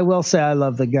I will say I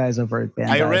love the guys over at Bandai.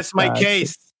 I rest my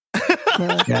case.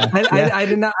 I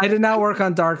did not work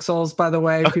on Dark Souls, by the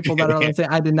way. People that are listening,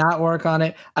 I did not work on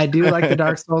it. I do like the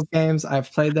Dark Souls games.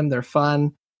 I've played them; they're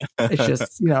fun. It's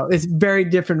just it's very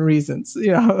different reasons.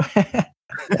 Yeah,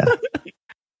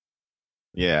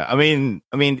 I mean,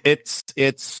 it's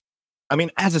as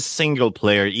a single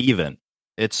player, even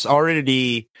it's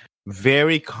already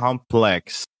very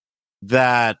complex.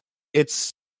 That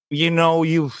it's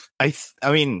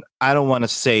I mean, I don't want to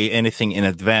say anything in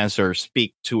advance or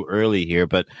speak too early here,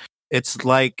 but it's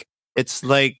like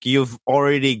you've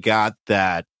already got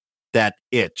that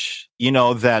itch,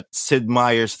 that Sid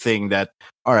Meier's thing that,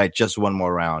 all right, just one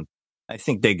more round. I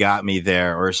think they got me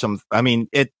there, or some. I mean,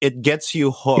 it gets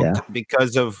you hooked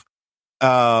because of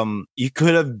you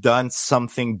could have done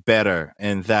something better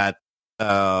in that.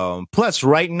 Plus,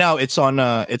 right now it's on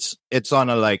a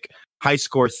like high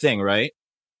score thing, right?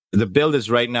 The build is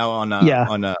right now on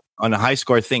a high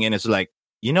score thing, and it's like,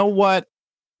 you know what?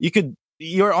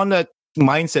 You're on that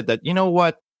mindset that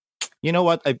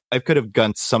I could have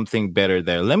done something better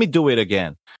there. Let me do it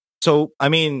again. So I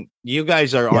mean, you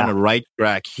guys are on the right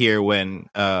track here when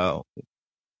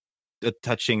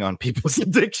touching on people's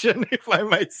addiction, if I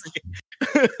might say.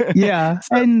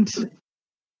 And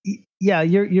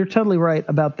you're totally right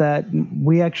about that.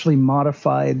 We actually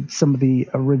modified some of the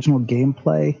original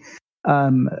gameplay.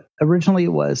 Originally,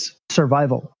 it was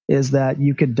survival, is that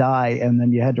you could die and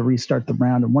then you had to restart the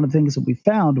round. And one of the things that we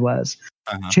found was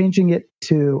changing it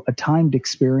to a timed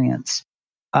experience.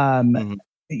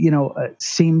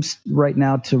 Seems right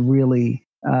now to really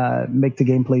make the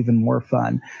gameplay even more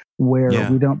fun, where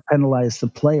we don't penalize the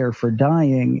player for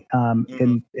dying.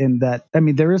 In that, I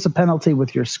mean, there is a penalty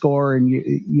with your score, and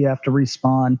you have to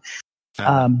respawn.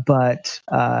 But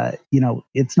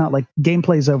it's not like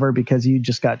gameplay's over because you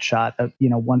just got shot,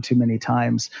 one too many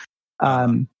times.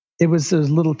 It was a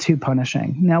little too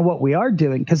punishing. Now, what we are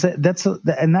doing, because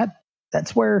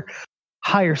that's where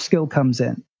higher skill comes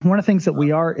in. One of the things that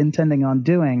we are intending on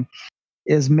doing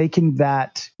is making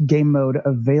that game mode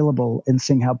available and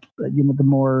seeing how the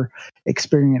more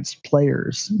experienced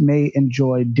players may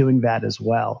enjoy doing that as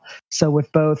well. So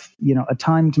with both a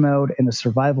timed mode and a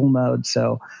survival mode.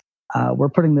 So we're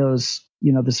putting those,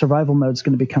 the survival mode is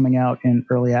going to be coming out in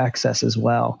early access as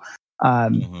well,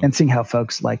 and seeing how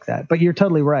folks like that. But you're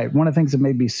totally right. One of the things that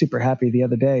made me super happy the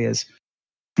other day is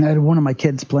I had one of my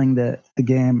kids playing the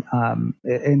game,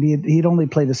 and he'd only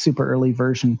played a super early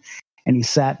version, and he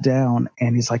sat down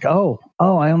and he's like, "Oh,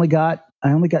 I only got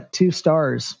 2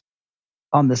 stars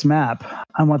on this map.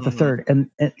 I want the third." And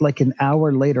like an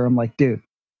hour later, I'm like, "Dude,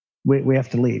 we have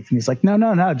to leave." And he's like, "No,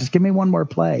 just give me one more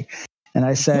play." And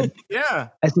I said,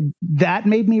 that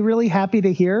made me really happy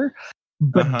to hear,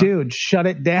 but dude, shut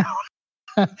it down.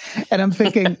 And I'm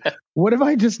thinking, what have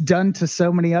I just done to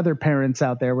so many other parents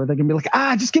out there where they're gonna be like,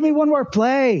 just give me one more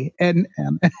play. And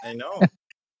I know.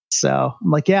 So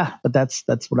I'm like, but that's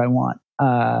what I want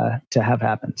to have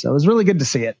happen. So it was really good to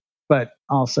see it, but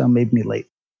also made me late.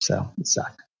 So it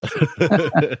sucked.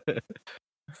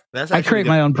 I create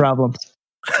my own problems.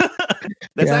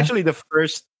 That's actually the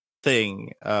first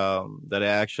thing that I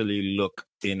actually look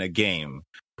in a game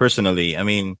personally. I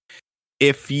mean,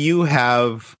 if you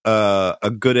have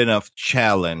a good enough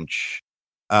challenge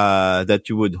that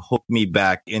you would hook me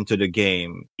back into the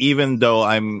game, even though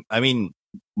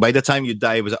by the time you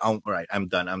die, it was all right, I'm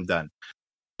done.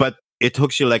 But it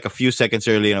hooks you like a few seconds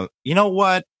early. You know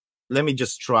what? Let me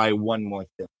just try one more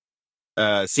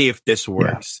thing. See if this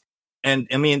works. And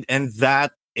I mean, and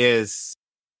that is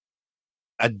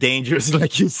a dangerous,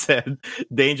 like you said,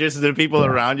 dangerous to the people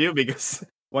around you, because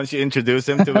once you introduce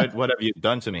them to it, what have you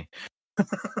done to me?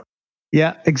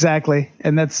 Yeah, exactly.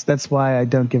 And that's why I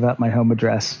don't give out my home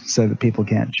address, so that people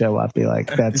can't show up. Be like,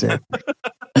 that's it.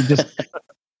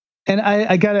 And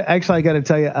I gotta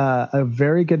tell you, a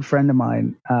very good friend of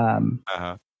mine,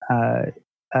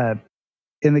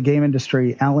 in the game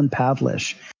industry, Alan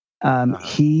Pavlish,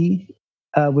 he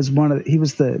was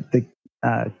the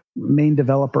main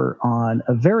developer on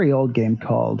a very old game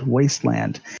called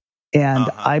Wasteland. And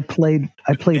I played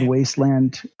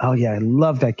Wasteland. Oh yeah, I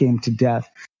love that game to death.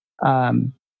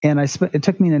 And it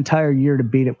took me an entire year to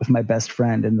beat it with my best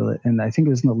friend and I think it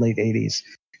was in the late 80s.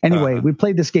 Anyway, we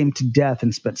played this game to death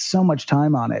and spent so much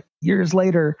time on it. Years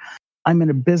later, I'm in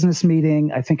a business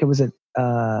meeting. I think it was at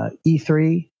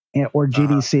E3 or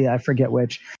GDC, I forget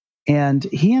which. And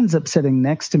he ends up sitting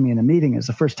next to me in a meeting. It's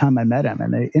the first time I met him.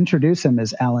 And they introduce him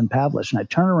as Alan Pavlish. And I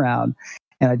turn around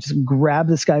and I just grab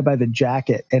this guy by the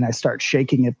jacket and I start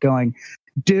shaking it, going,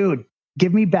 dude,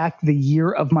 give me back the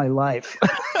year of my life,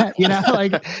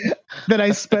 like that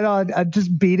I spent on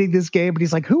just beating this game. But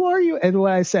he's like, who are you? And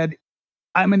when I said,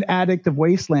 I'm an addict of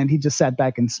Wasteland, he just sat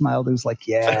back and smiled. He was like,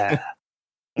 yeah,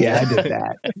 I did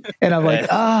that. And I'm like,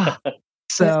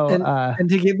 So, and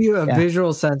to give you a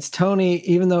visual sense, Tony,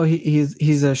 even though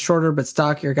he's a shorter but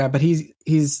stockier guy, but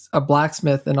he's a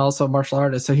blacksmith and also a martial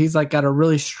artist, so he's like got a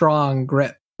really strong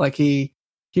grip. Like he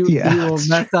will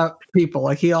mess up people.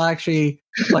 Like he'll actually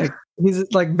like he's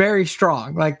like very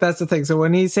strong. Like that's the thing. So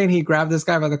when he's saying he grabbed this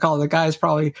guy by the collar, the guy's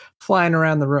probably flying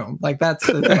around the room. Like that's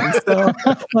the thing. So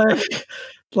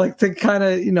like to kind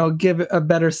of give a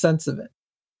better sense of it.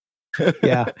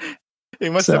 Yeah, he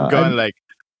must have gone like.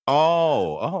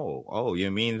 Oh,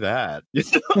 you mean that?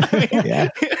 Yeah.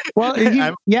 Well,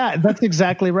 that's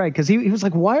exactly right. Because he was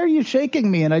like, why are you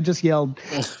shaking me? And I just yelled,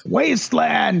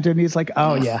 Wasteland. And he's like,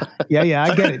 oh, yeah,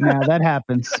 I get it now. That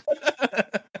happens.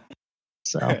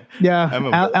 So,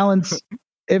 yeah, Alan's,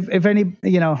 if any,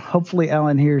 hopefully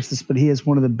Alan hears this, but he is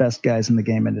one of the best guys in the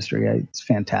game industry. It's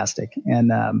fantastic.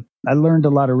 And I learned a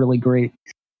lot of really great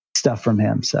stuff from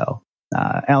him. So,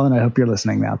 Alan, I hope you're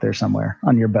listening out there somewhere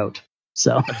on your boat.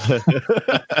 So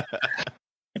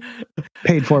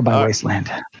paid for by Wasteland.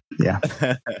 Yeah.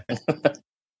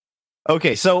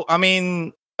 Okay. So, I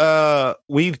mean,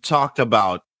 we've talked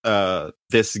about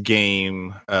this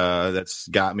game that's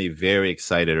got me very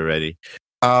excited already.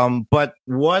 But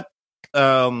what,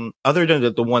 other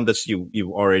than the one that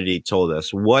you've already told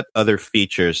us, what other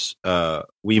features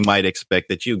we might expect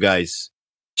that you guys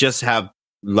just have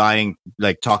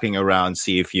talking around,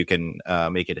 see if you can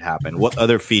make it happen? What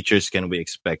other features can we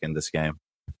expect in this game?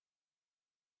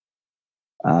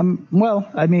 Well,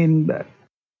 I mean,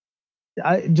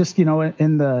 I just in our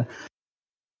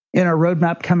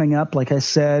roadmap coming up, like I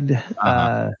said,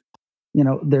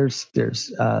 there's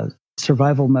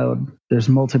survival mode, there's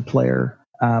multiplayer.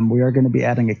 We are going to be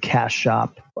adding a cash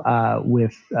shop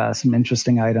with some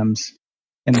interesting items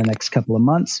in the next couple of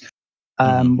months.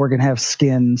 We're going to have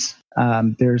skins.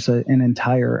 There's an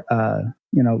entire,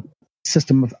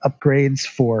 system of upgrades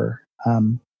for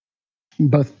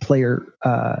both player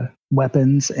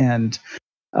weapons and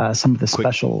some of the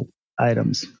special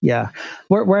items. Yeah,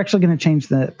 we're actually going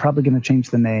to probably going to change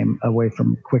the name away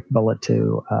from Quick Bullet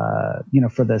to,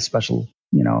 for the special,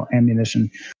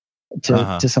 ammunition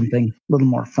to something a little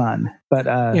more fun. But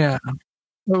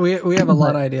we have a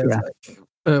lot of ideas.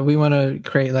 Yeah. We want to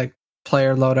create like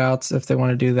player loadouts if they want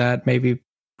to do that, maybe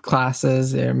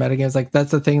classes or metagames. Like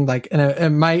that's the thing, like, and it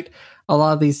might, a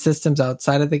lot of these systems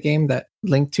outside of the game that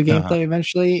link to gameplay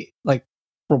eventually, like,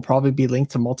 will probably be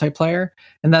linked to multiplayer.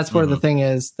 And that's where the thing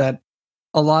is that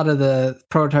a lot of the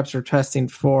prototypes we're testing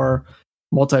for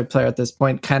multiplayer at this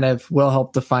point kind of will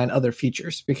help define other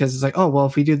features, because it's like, oh, well,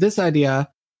 if we do this idea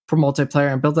for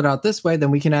multiplayer and build it out this way,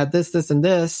 then we can add this, and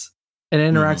this, and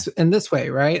it interacts in this way,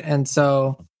 right? And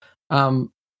so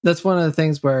that's one of the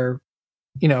things where,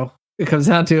 it comes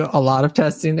down to a lot of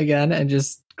testing again and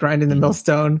just grinding the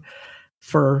millstone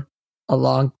for a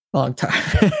long, long time.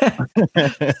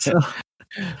 So,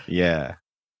 yeah.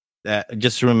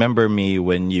 Just remember me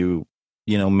when you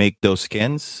make those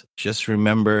skins. Just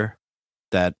remember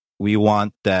that we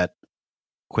want that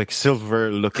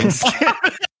Quicksilver looking skin.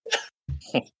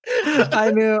 I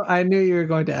knew you were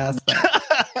going to ask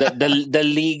that. The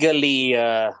legally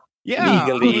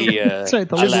legally right,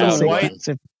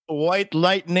 the white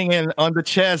lightning on the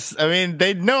chest. I mean,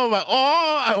 they know about,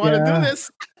 I want to do this.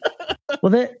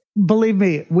 Well, believe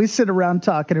me, we sit around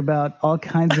talking about all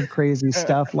kinds of crazy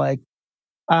stuff. Like,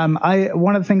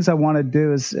 one of the things I want to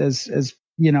do is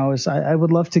I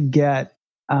would love to get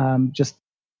just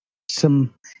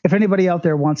some, if anybody out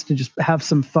there wants to just have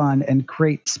some fun and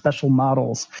create special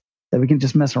models that we can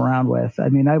just mess around with. I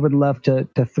mean, I would love to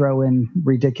throw in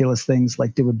ridiculous things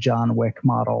like do a John Wick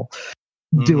model,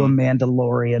 do a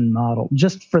Mandalorian model,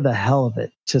 just for the hell of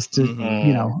it, just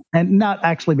to, and not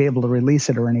actually be able to release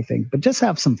it or anything, but just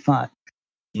have some fun,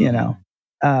 because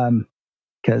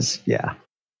I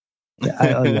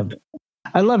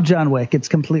love John Wick. It's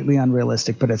completely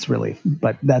unrealistic, but that's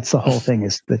the whole thing,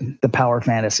 is the power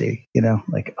fantasy,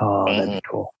 like, that'd be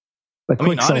cool. But I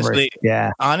mean,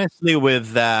 honestly,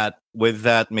 with that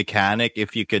mechanic,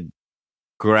 if you could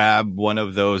grab one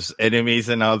of those enemies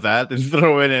and all that and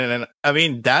throw it in, and I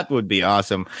mean, that would be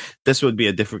awesome. This would be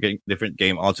a different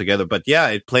game altogether. But yeah,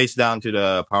 it plays down to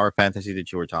the power fantasy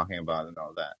that you were talking about and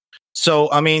all that.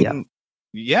 So I mean, I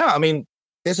mean,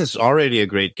 this is already a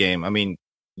great game. I mean,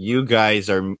 you guys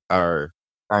are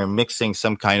mixing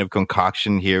some kind of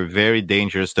concoction here, very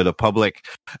dangerous to the public,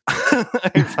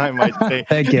 if I might say.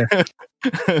 Thank you.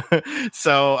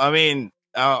 So, I'm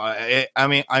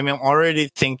already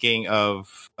thinking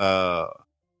of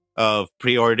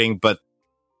pre-ordering, but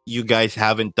you guys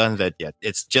haven't done that yet.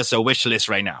 It's just a wish list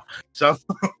right now. So,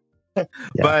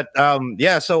 but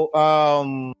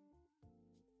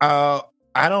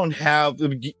I don't have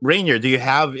Rainier. Do you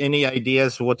have any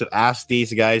ideas what to ask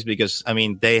these guys? Because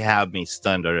they have me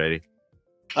stunned already.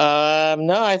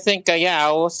 No, I think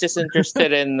I was just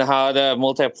interested in how the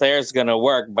multiplayer is gonna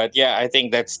work, but I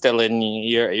think that's still in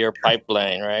your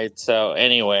pipeline, right? So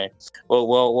anyway,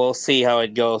 we'll see how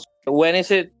it goes. When is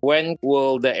it? When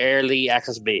will the early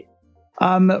access be?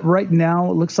 Right now,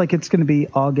 it looks like it's going to be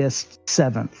August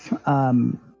 7th,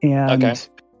 and okay.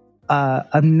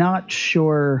 I'm not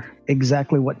sure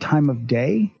exactly what time of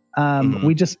day.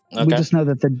 We just know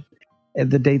that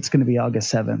the date's going to be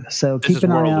August 7th. So keep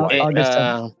an eye out. August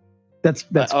 7th.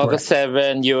 That's August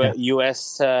correct.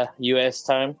 7th US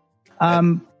time.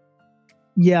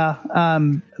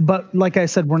 But like I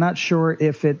said, we're not sure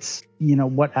if it's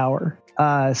what hour.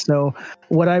 So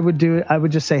what I would do, I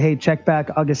would just say, hey, check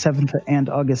back August 7th and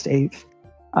August 8th.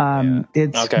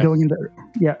 It's going into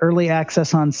early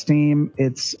access on Steam.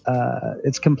 It's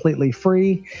completely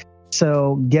free.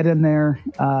 So get in there.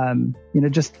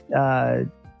 Just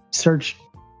search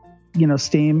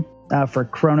Steam for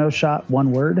Chronoshot,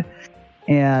 one word,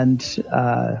 and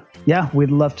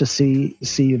we'd love to see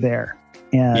you there.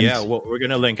 And well, we're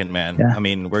gonna link it, man.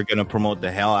 We're gonna promote the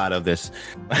hell out of this.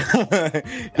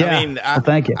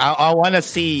 Thank you. I want to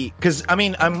see, because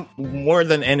I'm more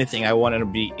than anything, I want to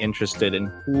be interested in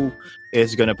who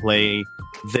is gonna play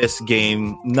this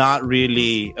game. Not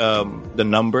really the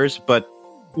numbers, but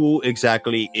who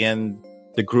exactly in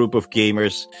the group of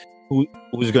gamers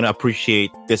who's gonna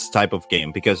appreciate this type of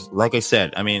game. Because, like I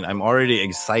said, I'm already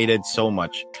excited so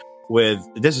much.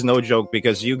 This is no joke,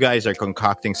 because you guys are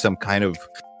concocting some kind of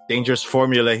dangerous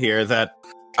formula here that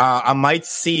I might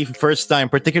see first time,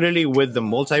 particularly with the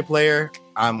multiplayer.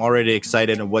 I'm already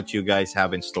excited on what you guys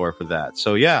have in store for that.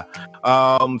 So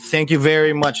thank you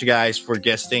very much, guys, for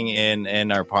guesting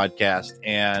in our podcast,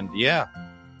 and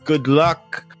good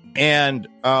luck, and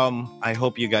I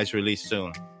hope you guys release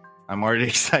soon. I'm already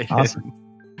excited. Awesome.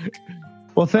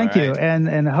 Well, thank you,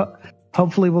 and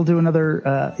hopefully we'll do another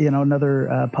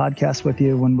podcast with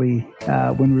you when we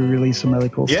release some really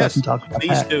cool stuff and talk about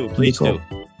please that. Please do.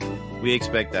 We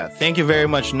expect that. Thank you very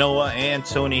much, Noah and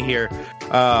Tony here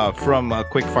from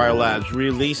Quickfire Labs,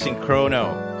 releasing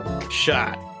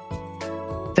Chronoshot.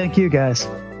 Thank you, guys.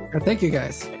 Thank you,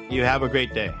 guys. You have a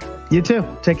great day. You too.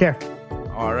 Take care.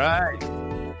 All right.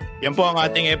 Yan po ang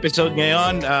ating episode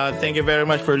ngayon. Thank you very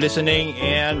much for listening,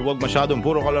 and wag masyadong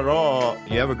puro kalaro.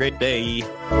 You have a great day.